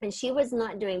she was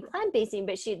not doing plant-based,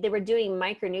 but they were doing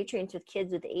micronutrients with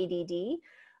kids with ADD,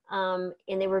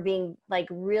 and they were being like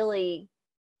really,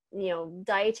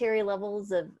 dietary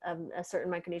levels of a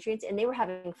certain micronutrients, and they were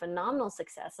having phenomenal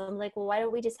success. So I'm like, well, why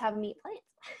don't we just have them eat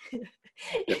plants?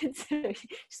 So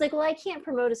she's like, well, I can't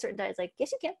promote a certain diet. It's like,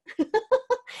 yes, you can.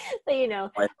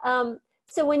 But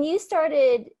so when you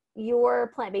started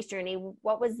your plant-based journey,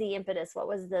 what was the impetus?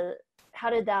 How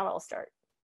did that all start?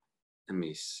 Let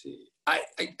me see.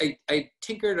 I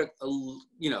tinkered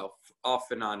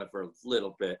off and on for a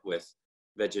little bit with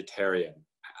vegetarian.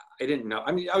 I didn't know.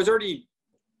 I mean, I was already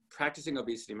practicing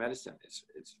obesity medicine.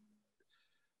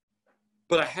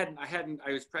 But I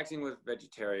was practicing with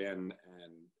vegetarian,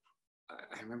 and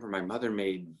I remember my mother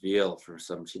made veal for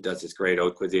she does this great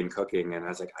haute cuisine cooking. And I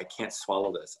was like, I can't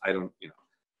swallow this. I don't,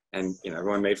 and,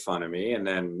 everyone made fun of me. And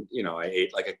then, I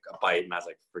ate like a bite and I was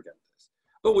like, forget this.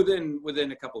 But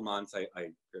within a couple months, I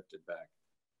drifted back.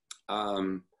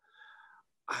 I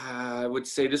would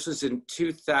say this was in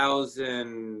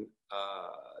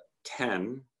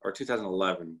 2010 or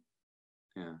 2011.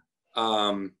 Yeah.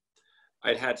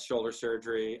 I'd had shoulder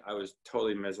surgery. I was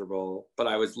totally miserable, but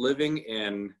I was living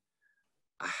in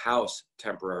a house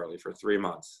temporarily for 3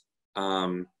 months.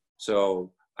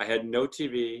 So I had no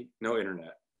TV, no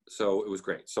internet. So it was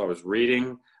great. So I was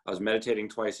reading, I was meditating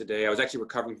twice a day. I was actually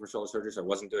recovering from shoulder surgery, so I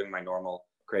wasn't doing my normal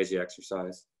crazy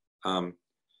exercise.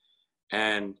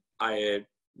 And I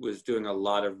was doing a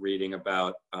lot of reading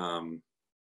about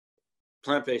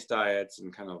plant-based diets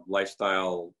and kind of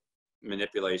lifestyle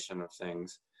manipulation of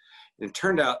things. And it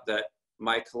turned out that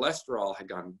my cholesterol had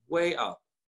gone way up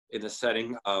in the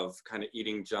setting of kind of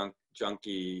eating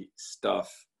junky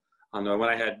stuff. When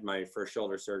I had my first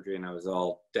shoulder surgery and I was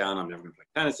all down, I'm never going to play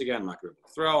tennis again, I'm not going to be able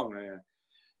to throw.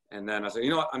 And then I was like,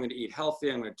 you know what, I'm going to eat healthy,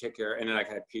 I'm going to take care. And then I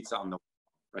had pizza on the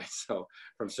right? So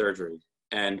from surgery.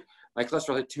 And my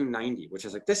cholesterol hit 290, which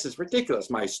is like, this is ridiculous.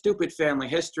 My stupid family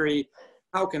history.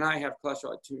 How can I have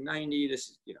cholesterol at 290? This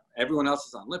is, everyone else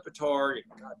is on Lipitor.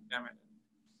 God damn it.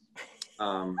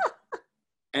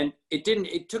 And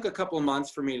it took a couple of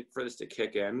months for this to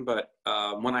kick in. But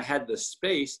when I had the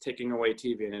space, taking away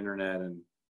TV and internet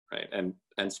and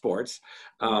sports,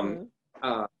 and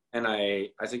I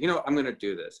was like, I'm going to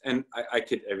do this. And I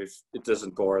could, if it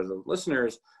doesn't bore the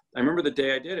listeners, I remember the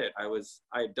day I did it. I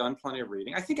had done plenty of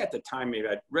reading. I think at the time, maybe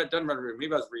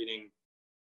maybe I was reading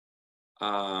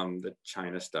the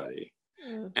China study.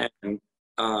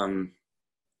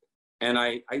 And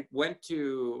I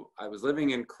was living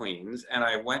in Queens, and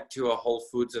I went to a Whole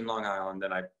Foods in Long Island,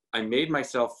 and I made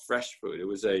myself fresh food. It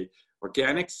was a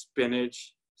organic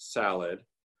spinach salad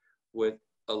with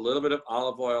a little bit of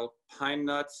olive oil, pine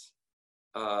nuts,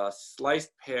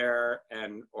 sliced pear,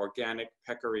 and organic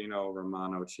Pecorino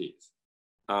Romano cheese,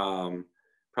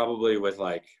 probably with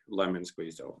like lemon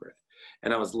squeezed over it.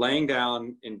 And I was laying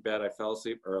down in bed. I fell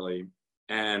asleep early,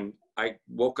 and I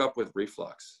woke up with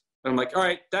reflux. And I'm like, all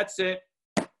right, that's it.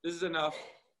 This is enough.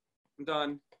 I'm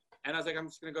done. And I was like, I'm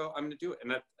just going to go. I'm going to do it.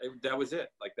 And that was it,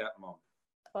 like that moment.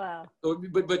 Wow. So,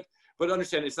 but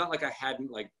understand, it's not like I hadn't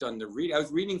like done the reading. I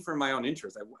was reading for my own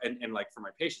interest and like for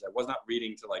my patients. I was not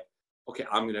reading to like, okay,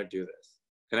 I'm going to do this.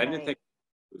 And I didn't think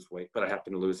I lose weight, but I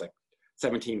happened to lose like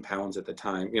 17 pounds at the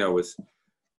time.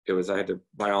 It was, I had to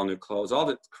buy all new clothes, all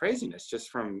the craziness just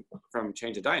from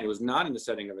change of diet. It was not in the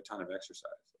setting of a ton of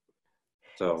exercise.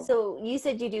 So you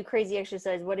said you do crazy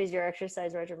exercise. What is your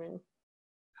exercise regimen?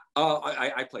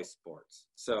 I play sports.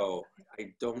 So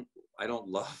I don't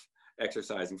love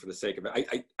exercising for the sake of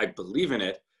it. I believe in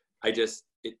it.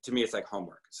 To me, it's like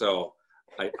homework. So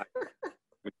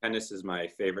tennis is my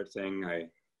favorite thing.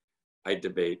 I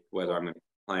debate whether I'm going to be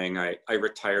playing. I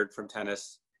retired from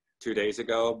tennis 2 days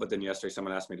ago, but then yesterday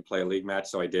someone asked me to play a league match,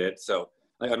 so I did. So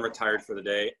I unretired for the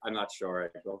day. I'm not sure.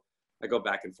 I go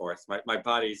back and forth. My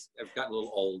body's, I've gotten a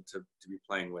little old to be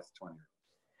playing with 20.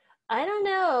 I don't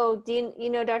know. Do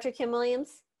you know Dr. Kim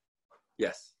Williams?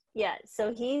 Yes. Yeah.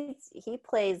 So he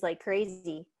plays like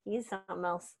crazy. He's something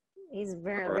else. He's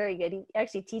very, very good. He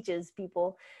actually teaches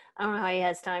people. I don't know how he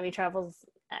has time. He travels.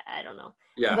 I don't know.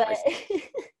 Yeah. But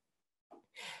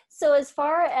so as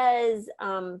far as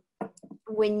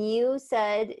when you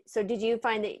said, so did you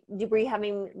find that were you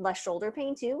having less shoulder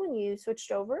pain too when you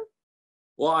switched over?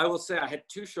 Well, I will say I had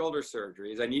 2 shoulder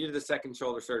surgeries. I needed a second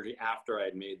shoulder surgery after I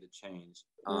had made the change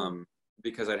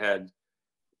because I had,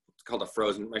 it's called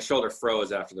my shoulder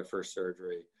froze after the first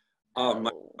surgery. My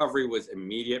recovery was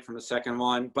immediate from the second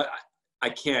one, but I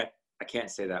can't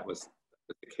say that was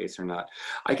the case or not.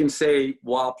 I can say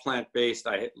while plant-based,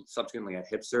 I subsequently had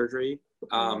hip surgery,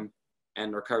 and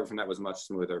recovery from that was much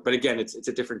smoother. But again, it's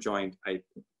a different joint.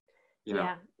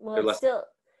 Yeah, well, it's still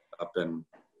up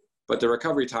but the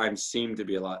recovery times seemed to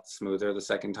be a lot smoother the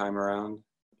second time around.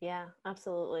 Yeah,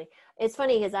 absolutely. It's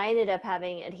funny because I ended up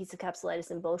having adhesive capsulitis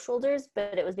in both shoulders,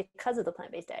 but it was because of the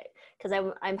plant-based diet. Because I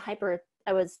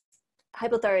was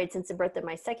hypothyroid since the birth of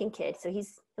my second kid. So he'll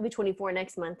be 24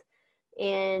 next month.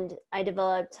 And I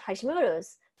developed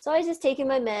Hashimoto's. So I was just taking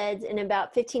my meds, and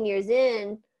about 15 years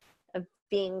in of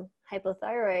being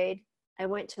hypothyroid, I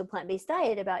went to a plant-based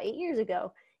diet about 8 years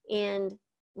ago. And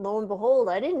lo and behold,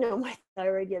 I didn't know my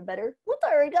thyroid get better. My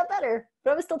thyroid got better,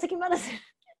 but I was still taking medicine.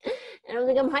 And I was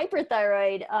like, I'm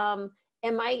hyperthyroid.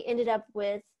 And I ended up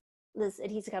with this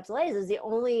adhesive capsulitis. It was the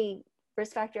only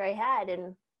risk factor I had,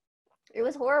 and it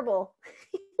was horrible.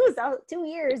 It was out 2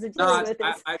 years of dealing with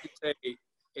this. I would say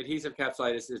adhesive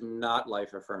capsulitis is not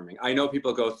life affirming. I know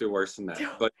people go through worse than that,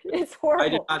 but it's horrible. I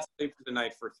did not sleep through the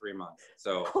night for 3 months.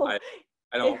 So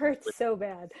I don't. It hurts so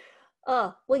bad.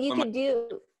 Oh, well, you could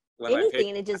do anything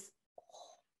and it just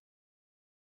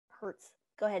hurts.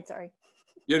 Go ahead. Sorry.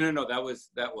 No. That was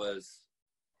bad.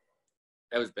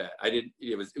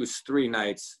 It was 3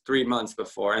 nights, 3 months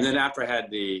before. And then after I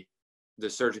had the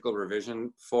surgical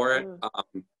revision for it,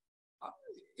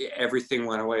 everything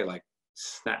went away like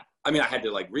snap. I mean, I had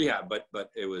to like rehab, but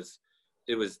it was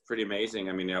pretty amazing.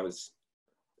 I mean,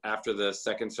 after the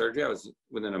second surgery, I was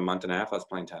within a month and a half, I was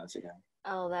playing tennis again.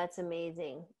 Oh, that's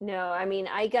amazing. No, I mean,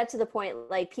 I got to the point,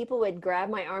 like, people would grab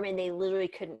my arm and they literally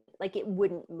couldn't, like, it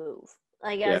wouldn't move.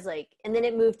 Like, I was like, and then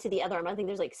it moved to the other arm. I think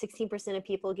there's like 16% of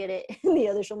people get it in the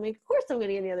other shoulder. I'm like, of course I'm going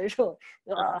to get the other shoulder.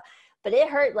 But it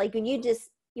hurt. Like, when you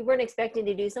weren't expecting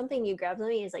to do something, you grab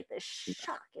something, it's like the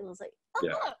shock. And it was like,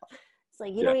 it's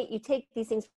like, you take these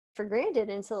things for granted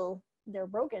until they're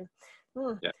broken.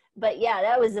 Yeah. But yeah,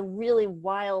 that was a really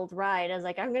wild ride. I was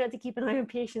like, I'm gonna have to keep an eye on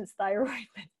patients' thyroid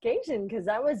medication, because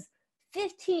that was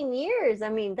 15 years. I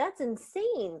mean, that's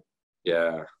insane.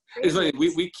 Yeah, it's funny.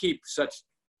 We keep such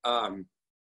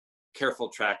careful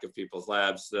track of people's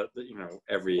labs that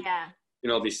every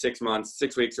these 6 months,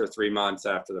 6 weeks or 3 months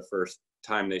after the first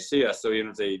time they see us. So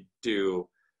even if they do,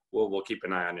 we'll keep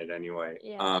an eye on it anyway.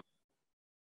 Yeah.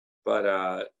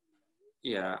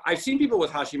 I've seen people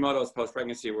with Hashimoto's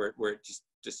post-pregnancy where it just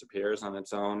disappears on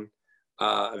its own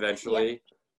eventually.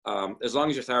 As long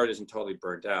as your thyroid isn't totally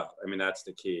burnt out. I mean, that's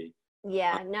the key.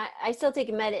 Yeah, I still take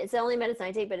it's the only medicine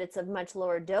I take, but it's a much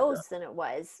lower dose than it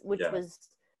was, which was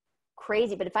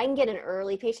crazy. But if I can get an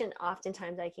early patient,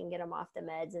 oftentimes I can get them off the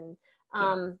meds. And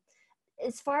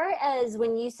as far as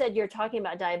when you said you're talking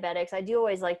about diabetics, I do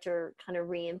always like to kind of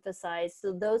reemphasize.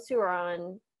 So those who are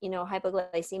on,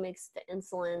 hypoglycemics,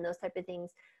 insulin, those type of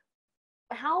things,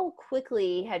 how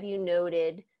quickly have you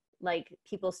noted like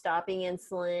people stopping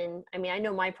insulin? I mean, I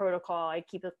know my protocol, I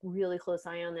keep a really close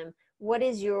eye on them. What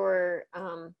is your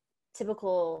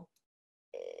typical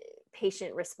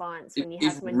patient response when you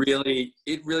have someone?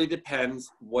 It really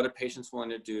depends what a patient's willing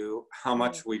to do, how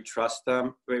much we trust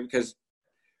them, right? Because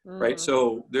right,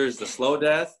 so there's the slow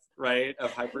death, right,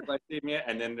 of hyperglycemia,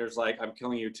 and then there's like, I'm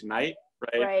killing you tonight,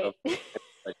 right? Of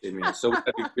hyperglycemia. So we have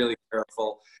to be really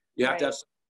careful. You have to have some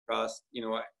trust.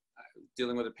 I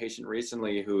dealing with a patient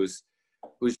recently who's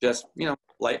just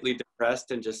lightly depressed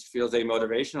and just feels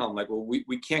amotivational. I'm like, well,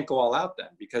 we can't go all out then,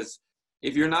 because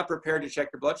if you're not prepared to check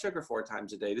your blood sugar 4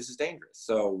 times a day, this is dangerous.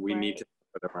 So we need to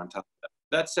put whatever on top of that.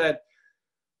 That said,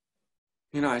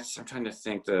 I'm trying to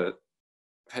think. I've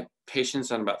had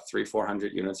patients on about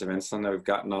 300-400 units of insulin that have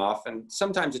gotten off, and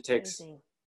sometimes it takes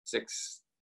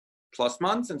 6+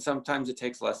 months, and sometimes it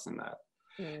takes less than that.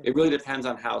 It really depends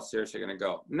on how serious you're going to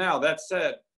go. Now, that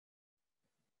said,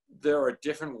 there are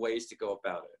different ways to go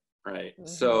about it, right?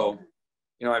 So,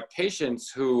 I have patients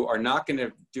who are not going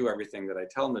to do everything that I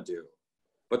tell them to do,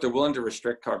 but they're willing to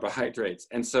restrict carbohydrates.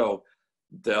 And so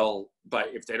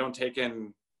if they don't take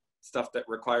in stuff that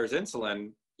requires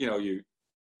insulin, you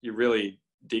really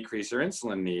decrease your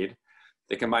insulin need.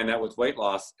 They combine that with weight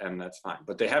loss, and that's fine.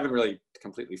 But they haven't really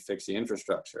completely fixed the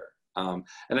infrastructure. And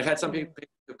I've had some people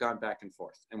who've gone back and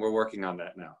forth, and we're working on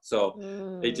that now. So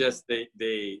they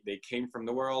came from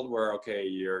the world where, okay,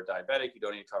 you're diabetic, you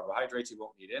don't need carbohydrates, you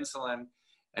won't need insulin.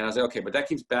 And I was like, okay, but that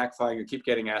keeps backfiring. You keep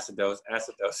getting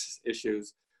acidosis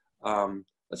issues.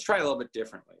 Let's try a little bit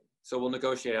differently. So we'll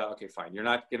negotiate out, okay, fine. You're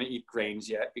not going to eat grains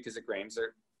yet, because the grains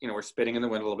are, we're spitting in the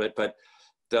wind a little bit, but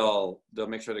they'll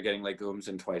make sure they're getting legumes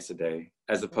in twice a day,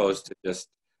 as opposed to just,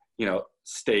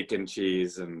 steak and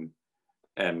cheese and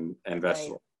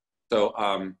vegetables. So,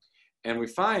 and we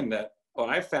find that what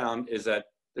I found is that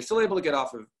they're still able to get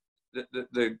off of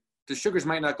the sugars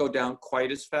might not go down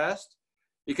quite as fast,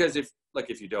 because if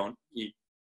you don't eat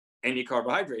any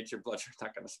carbohydrates, your blood sugar's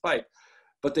not going to spike,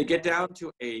 but they get down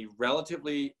to a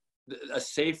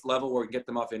safe level where we can get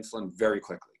them off insulin very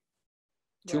quickly.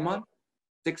 2 months,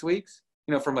 6 weeks,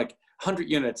 from like 100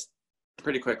 units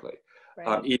pretty quickly.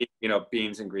 Eating,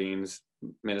 beans and greens,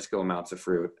 minuscule amounts of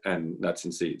fruit and nuts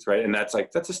and seeds, right? And that's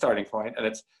a starting point, and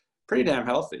it's pretty damn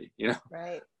healthy,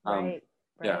 Right.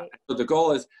 Yeah. So the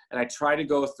goal is, and I try to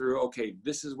go through, okay,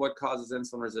 this is what causes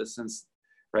insulin resistance,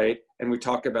 right? And we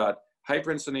talk about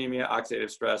hyperinsulinemia,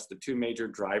 oxidative stress, the 2 major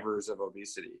drivers of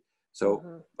obesity.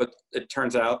 So, but it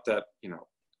turns out that,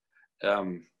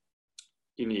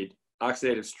 you need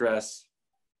oxidative stress,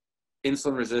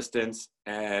 insulin resistance,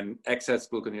 and excess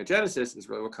gluconeogenesis is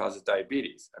really what causes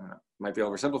diabetes. I mean, I might be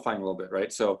oversimplifying a little bit,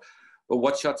 right? So, but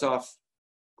what shuts off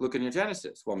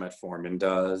gluconeogenesis. Well, metformin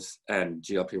does, and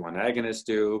GLP-1 agonists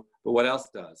do, but what else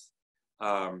does?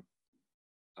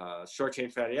 Short-chain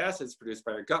fatty acids produced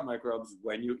by your gut microbes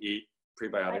when you eat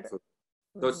prebiotic food.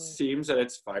 So it seems that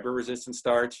it's fiber-resistant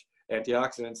starch,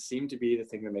 antioxidants seem to be the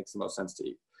thing that makes the most sense to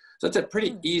eat. So it's a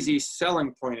pretty easy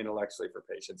selling point intellectually for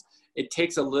patients. It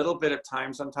takes a little bit of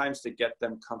time sometimes to get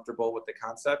them comfortable with the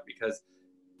concept, because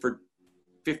for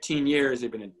 15 years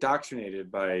they've been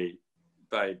indoctrinated by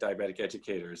diabetic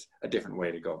educators a different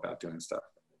way to go about doing stuff.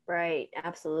 Right,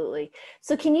 absolutely.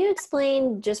 So can you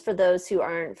explain, just for those who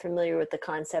aren't familiar with the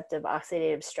concept of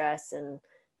oxidative stress and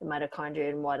the mitochondria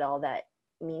and what all that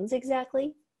means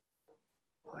exactly?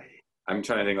 I'm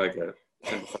trying to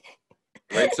think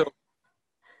right. So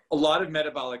a lot of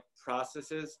metabolic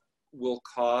processes will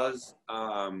cause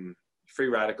free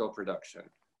radical production,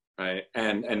 right?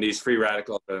 And these free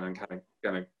radicals are then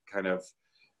kind of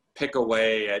pick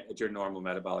away at your normal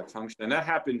metabolic function, and that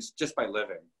happens just by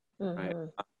living, right?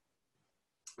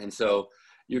 And so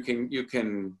you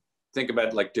can think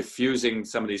about like diffusing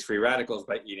some of these free radicals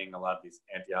by eating a lot of these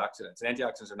antioxidants. And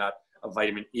antioxidants are not a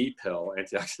vitamin E pill.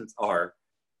 Antioxidants are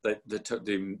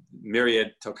the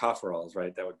myriad tocopherols,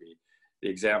 right? That would be the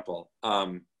example.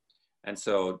 And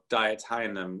so diets high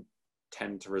in them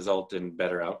tend to result in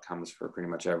better outcomes for pretty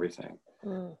much everything.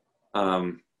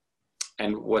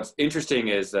 And what's interesting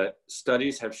is that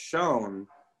studies have shown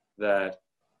that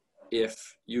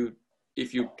if you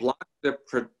block the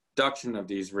production of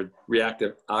these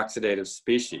reactive oxidative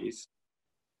species,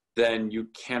 then you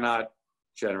cannot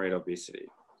generate obesity.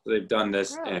 So they've done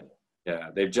this, and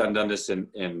they've done this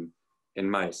in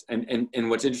mice. And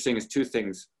what's interesting is two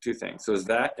things. So is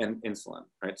that and insulin,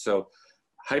 right? So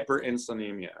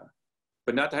hyperinsulinemia,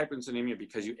 but not the hyperinsulinemia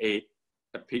because you ate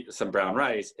some brown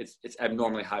rice. It's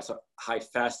abnormally high, so high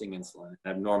fasting insulin,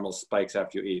 abnormal spikes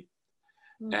after you eat.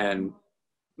 And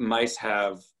mice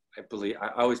have, I believe, I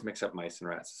always mix up mice and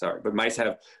rats, sorry, but mice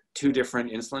have two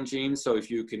different insulin genes. So if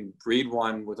you can breed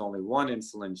one with only one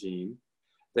insulin gene,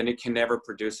 then it can never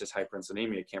produce this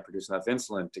hyperinsulinemia. It can't produce enough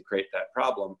insulin to create that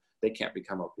problem. They can't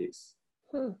become obese.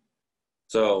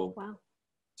 So,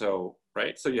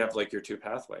 right? So you have like your two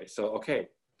pathways. So, okay,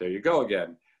 there you go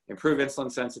again. Improve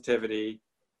insulin sensitivity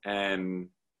and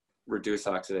reduce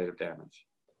oxidative damage.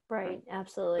 Right,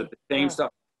 absolutely. But the same stuff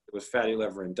with fatty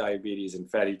liver and diabetes and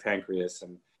fatty pancreas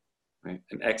and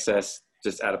excess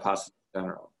just adiposity in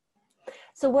general.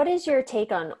 So what is your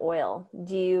take on oil?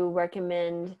 Do you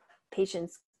recommend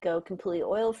patients go completely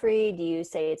oil-free? Do you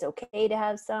say it's okay to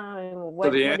have some?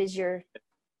 What is your...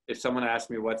 If someone asks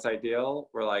me what's ideal,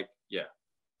 we're like, yeah,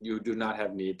 you do not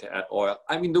have need to add oil.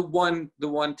 I mean, the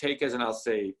one take is, and I'll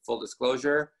say full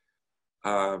disclosure,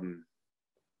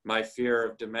 my fear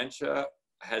of dementia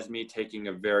has me taking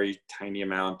a very tiny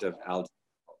amount of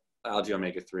algae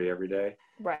omega-3 every day.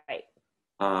 Right.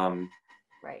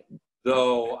 Right.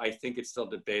 Though I think it's still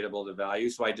debatable the value,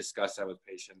 so I discuss that with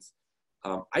patients.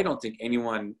 I don't think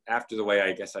anyone, after the way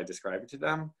I guess I described it to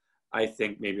them, I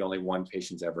think maybe only one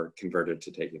patient's ever converted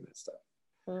to taking this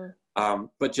stuff.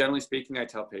 But generally speaking, I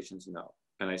tell patients no.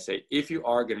 And I say, if you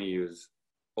are going to use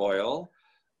oil,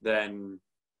 then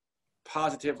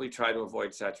positively try to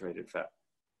avoid saturated fat.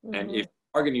 And if you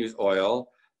are going to use oil,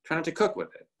 try not to cook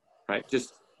with it, right?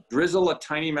 Just drizzle a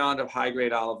tiny amount of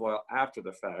high-grade olive oil after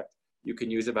the fact. You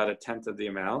can use about 1/10 of the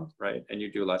amount, right? And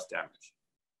you do less damage.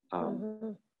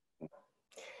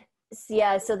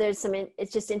 Yeah, so there's some,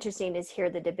 it's just interesting to hear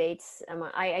the debates.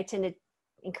 I tend to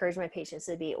encourage my patients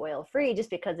to be oil-free just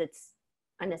because it's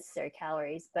unnecessary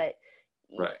calories. But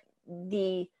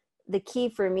the key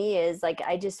for me is like,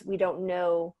 we don't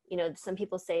know, some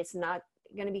people say it's not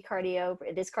going to be cardio,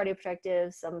 it is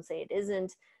cardioprotective. Some say it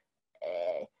isn't.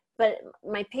 But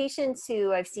my patients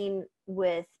who I've seen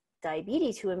with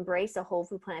diabetes who embrace a whole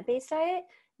food plant-based diet,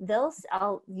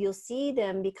 you'll see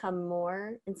them become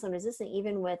more insulin resistant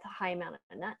even with a high amount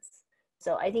of nuts.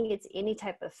 So I think it's any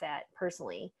type of fat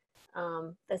personally.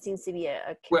 That seems to be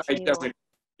a continual,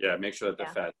 make sure that the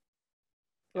fat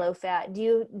low fat.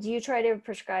 Do you try to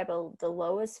prescribe the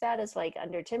lowest fat as like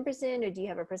under 10%, or do you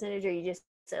have a percentage, or you just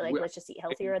say like, let's just eat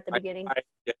healthier at the beginning? I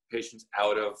get patients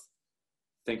out of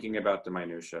thinking about the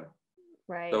minutia.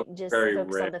 Right. So just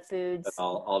focus on the foods.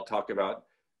 I'll talk about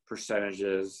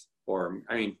percentages, or,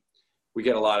 I mean, we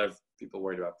get a lot of people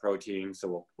worried about protein.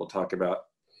 So we'll talk about,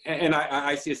 and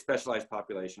I see a specialized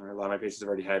population. A lot of my patients have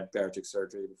already had bariatric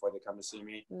surgery before they come to see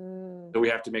me. So we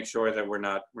have to make sure that we're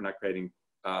not creating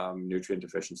nutrient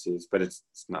deficiencies, but it's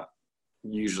not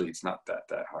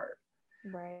that hard.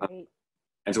 Right.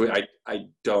 And so I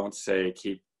don't say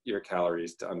keep your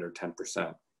calories to under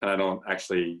 10%. And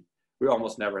we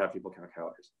almost never have people count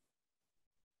calories.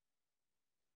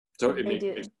 So it makes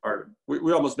it harder.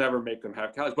 We almost never make them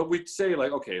have calories, but we say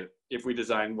like, okay, if we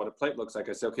design what a plate looks like,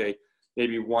 I say, okay,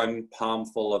 maybe 1 palm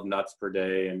full of nuts per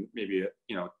day, and maybe a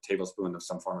tablespoon of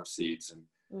some form of seeds,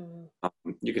 and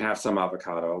you can have some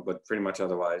avocado, but pretty much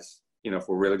otherwise, if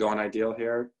we're really going ideal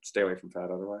here, stay away from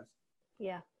fat otherwise.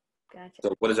 Yeah, gotcha.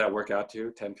 So what does that work out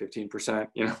to? 10-15%?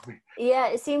 Yeah,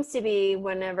 it seems to be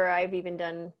whenever I've even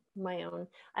done my own.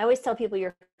 I always tell people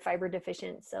you're fiber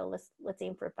deficient, so let's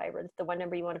aim for fiber. The one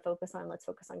number you want to focus on, let's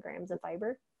focus on grams of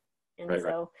fiber. And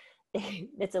right.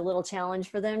 It's a little challenge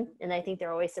for them, and I think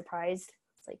they're always surprised.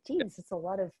 It's like, geez, it's a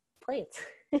lot of plates.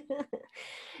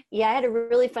 Yeah, I had a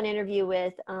really fun interview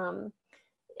with the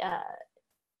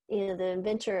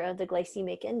inventor of the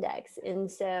glycemic index,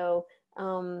 and so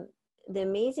the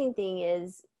amazing thing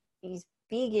is he's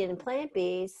vegan,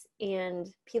 plant-based,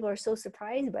 and people are so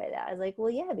surprised by that. I was like, well,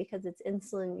 yeah, because it's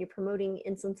insulin. You're promoting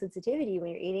insulin sensitivity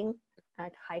when you're eating a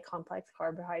high complex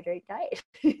carbohydrate diet.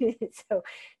 So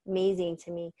amazing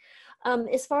to me.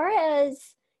 As far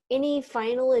as any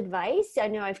final advice, I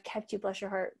know I've kept you, bless your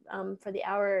heart, for the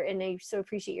hour, and I so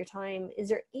appreciate your time. Is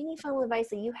there any final advice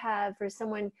that you have for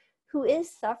someone who is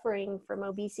suffering from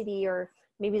obesity, or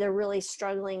maybe they're really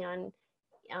struggling on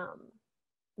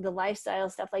the lifestyle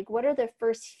stuff? Like, what are the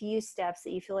first few steps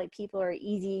that you feel like people are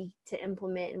easy to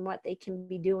implement, and what they can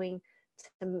be doing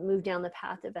to move down the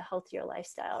path of a healthier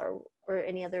lifestyle, or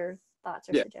any other thoughts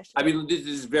or suggestions? I mean, this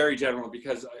is very general,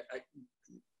 because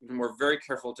we're very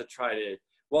careful to try to,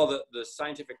 well, the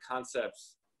scientific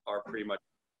concepts are pretty much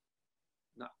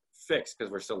not fixed,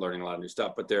 because we're still learning a lot of new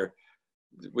stuff, but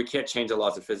we can't change the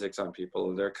laws of physics on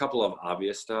people. There are a couple of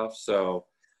obvious stuff. So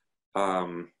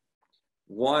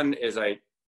one is I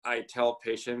tell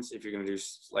patients, if you're going to do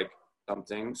like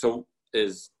something,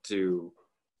 is to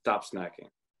stop snacking.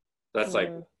 That's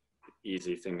like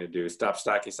easy thing to do. Stop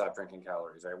snacking, stop drinking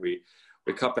calories, right? We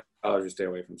cut back calories, stay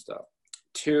away from stuff.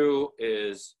 2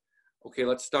 is, okay,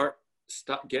 let's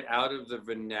get out of the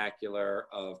vernacular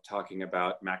of talking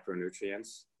about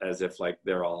macronutrients as if like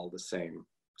they're all the same.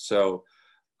 So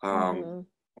come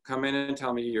in and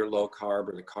tell me you're low carb,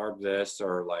 or the carb this,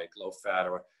 or like low fat,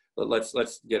 or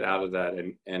let's get out of that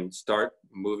and start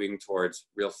moving towards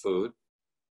real food.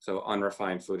 So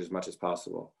unrefined food as much as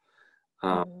possible.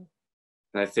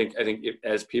 And I think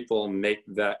as people make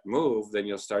that move, then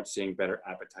you'll start seeing better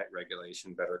appetite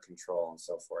regulation, better control, and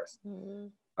so forth.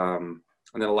 And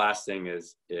then the last thing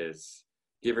is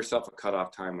give yourself a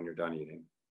cutoff time when you're done eating.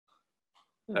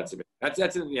 That's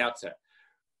in the outset.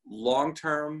 Long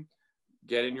term,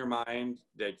 get in your mind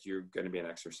that you're going to be an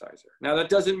exerciser. Now, that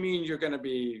doesn't mean you're going to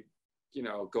be,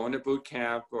 going to boot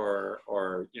camp or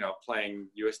playing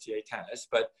USTA tennis,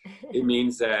 but it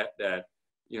means that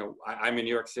I'm in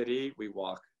New York City. We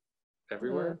walk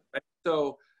everywhere, right?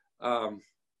 So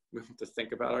we have to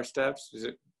think about our steps.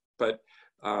 But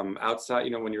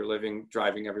outside, when you're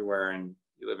driving everywhere, and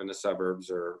you live in the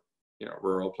suburbs or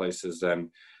rural places,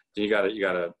 then you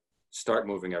gotta start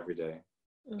moving every day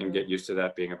and get used to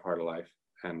that being a part of life,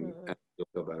 and you'll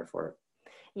feel better for it.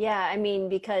 Yeah, I mean,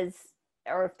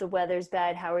 or if the weather's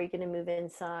bad, how are you going to move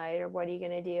inside, or what are you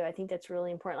going to do? I think that's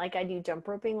really important. Like, I do jump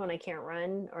roping when I can't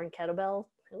run, or in kettlebell.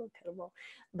 I love kettlebell.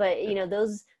 But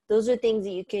those are things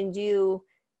that you can do.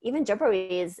 Even jump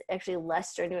roping is actually less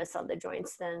strenuous on the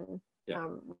joints than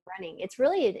running. It's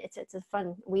really it's a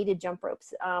fun weighted jump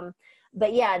ropes.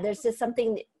 But yeah, there's just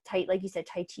something tight, like you said,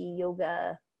 Tai Chi,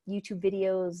 yoga, YouTube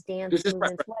videos, dance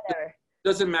movements, whatever.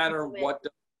 Doesn't matter what,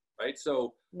 right?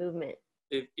 So movement.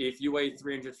 If you weigh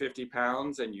 350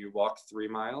 pounds and you walk 3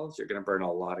 miles, you're going to burn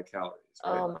a lot of calories.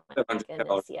 Right? Oh my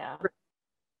goodness, yeah.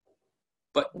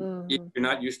 But if you're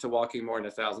not used to walking more than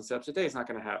 1,000 steps a day, it's not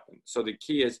going to happen. So the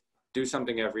key is do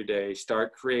something every day.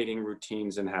 Start creating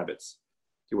routines and habits.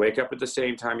 You wake up at the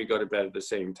same time, you go to bed at the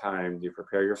same time, you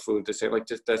prepare your food the same, like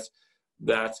just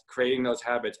that's creating those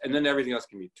habits, and then everything else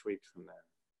can be tweaked from there.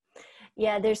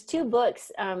 Yeah, there's 2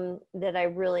 books that I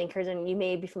really encourage, and you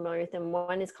may be familiar with them.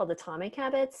 One is called Atomic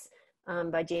Habits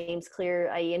by James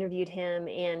Clear. I interviewed him,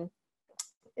 and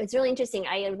it's really interesting.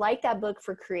 I like that book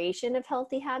for creation of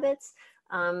healthy habits.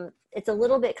 It's a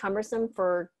little bit cumbersome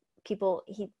for people.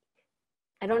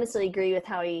 I don't necessarily agree with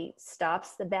how he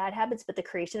stops the bad habits, but the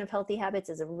creation of healthy habits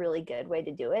is a really good way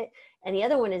to do it. And the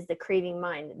other one is The Craving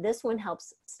Mind. This one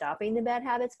helps stopping the bad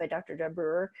habits by Dr. Deb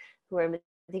Brewer, who I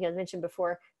think I mentioned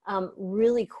before.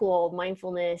 Really cool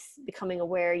mindfulness, becoming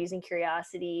aware, using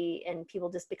curiosity, and people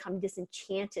just become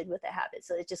disenchanted with the habit.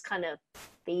 So it just kind of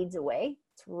fades away.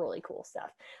 It's really cool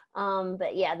stuff.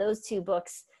 But yeah, those 2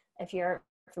 books, if you're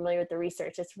familiar with the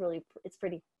research, it's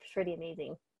pretty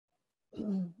amazing.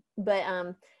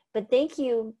 But thank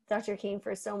you, Dr. King,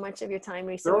 for so much of your time.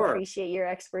 We so appreciate your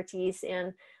expertise,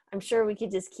 and I'm sure we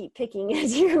could just keep picking at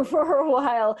you for a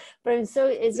while. But it's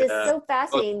just so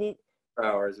fascinating.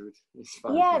 Hours, which is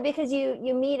fun. Yeah, because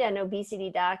you meet an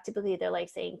obesity doc. Typically, they're like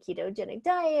saying ketogenic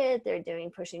diet, they're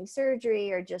pushing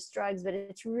surgery or just drugs. But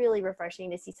it's really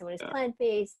refreshing to see someone who's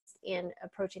plant-based and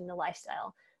approaching the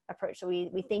lifestyle approach. So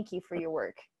we thank you for your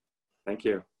work. Thank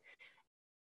you.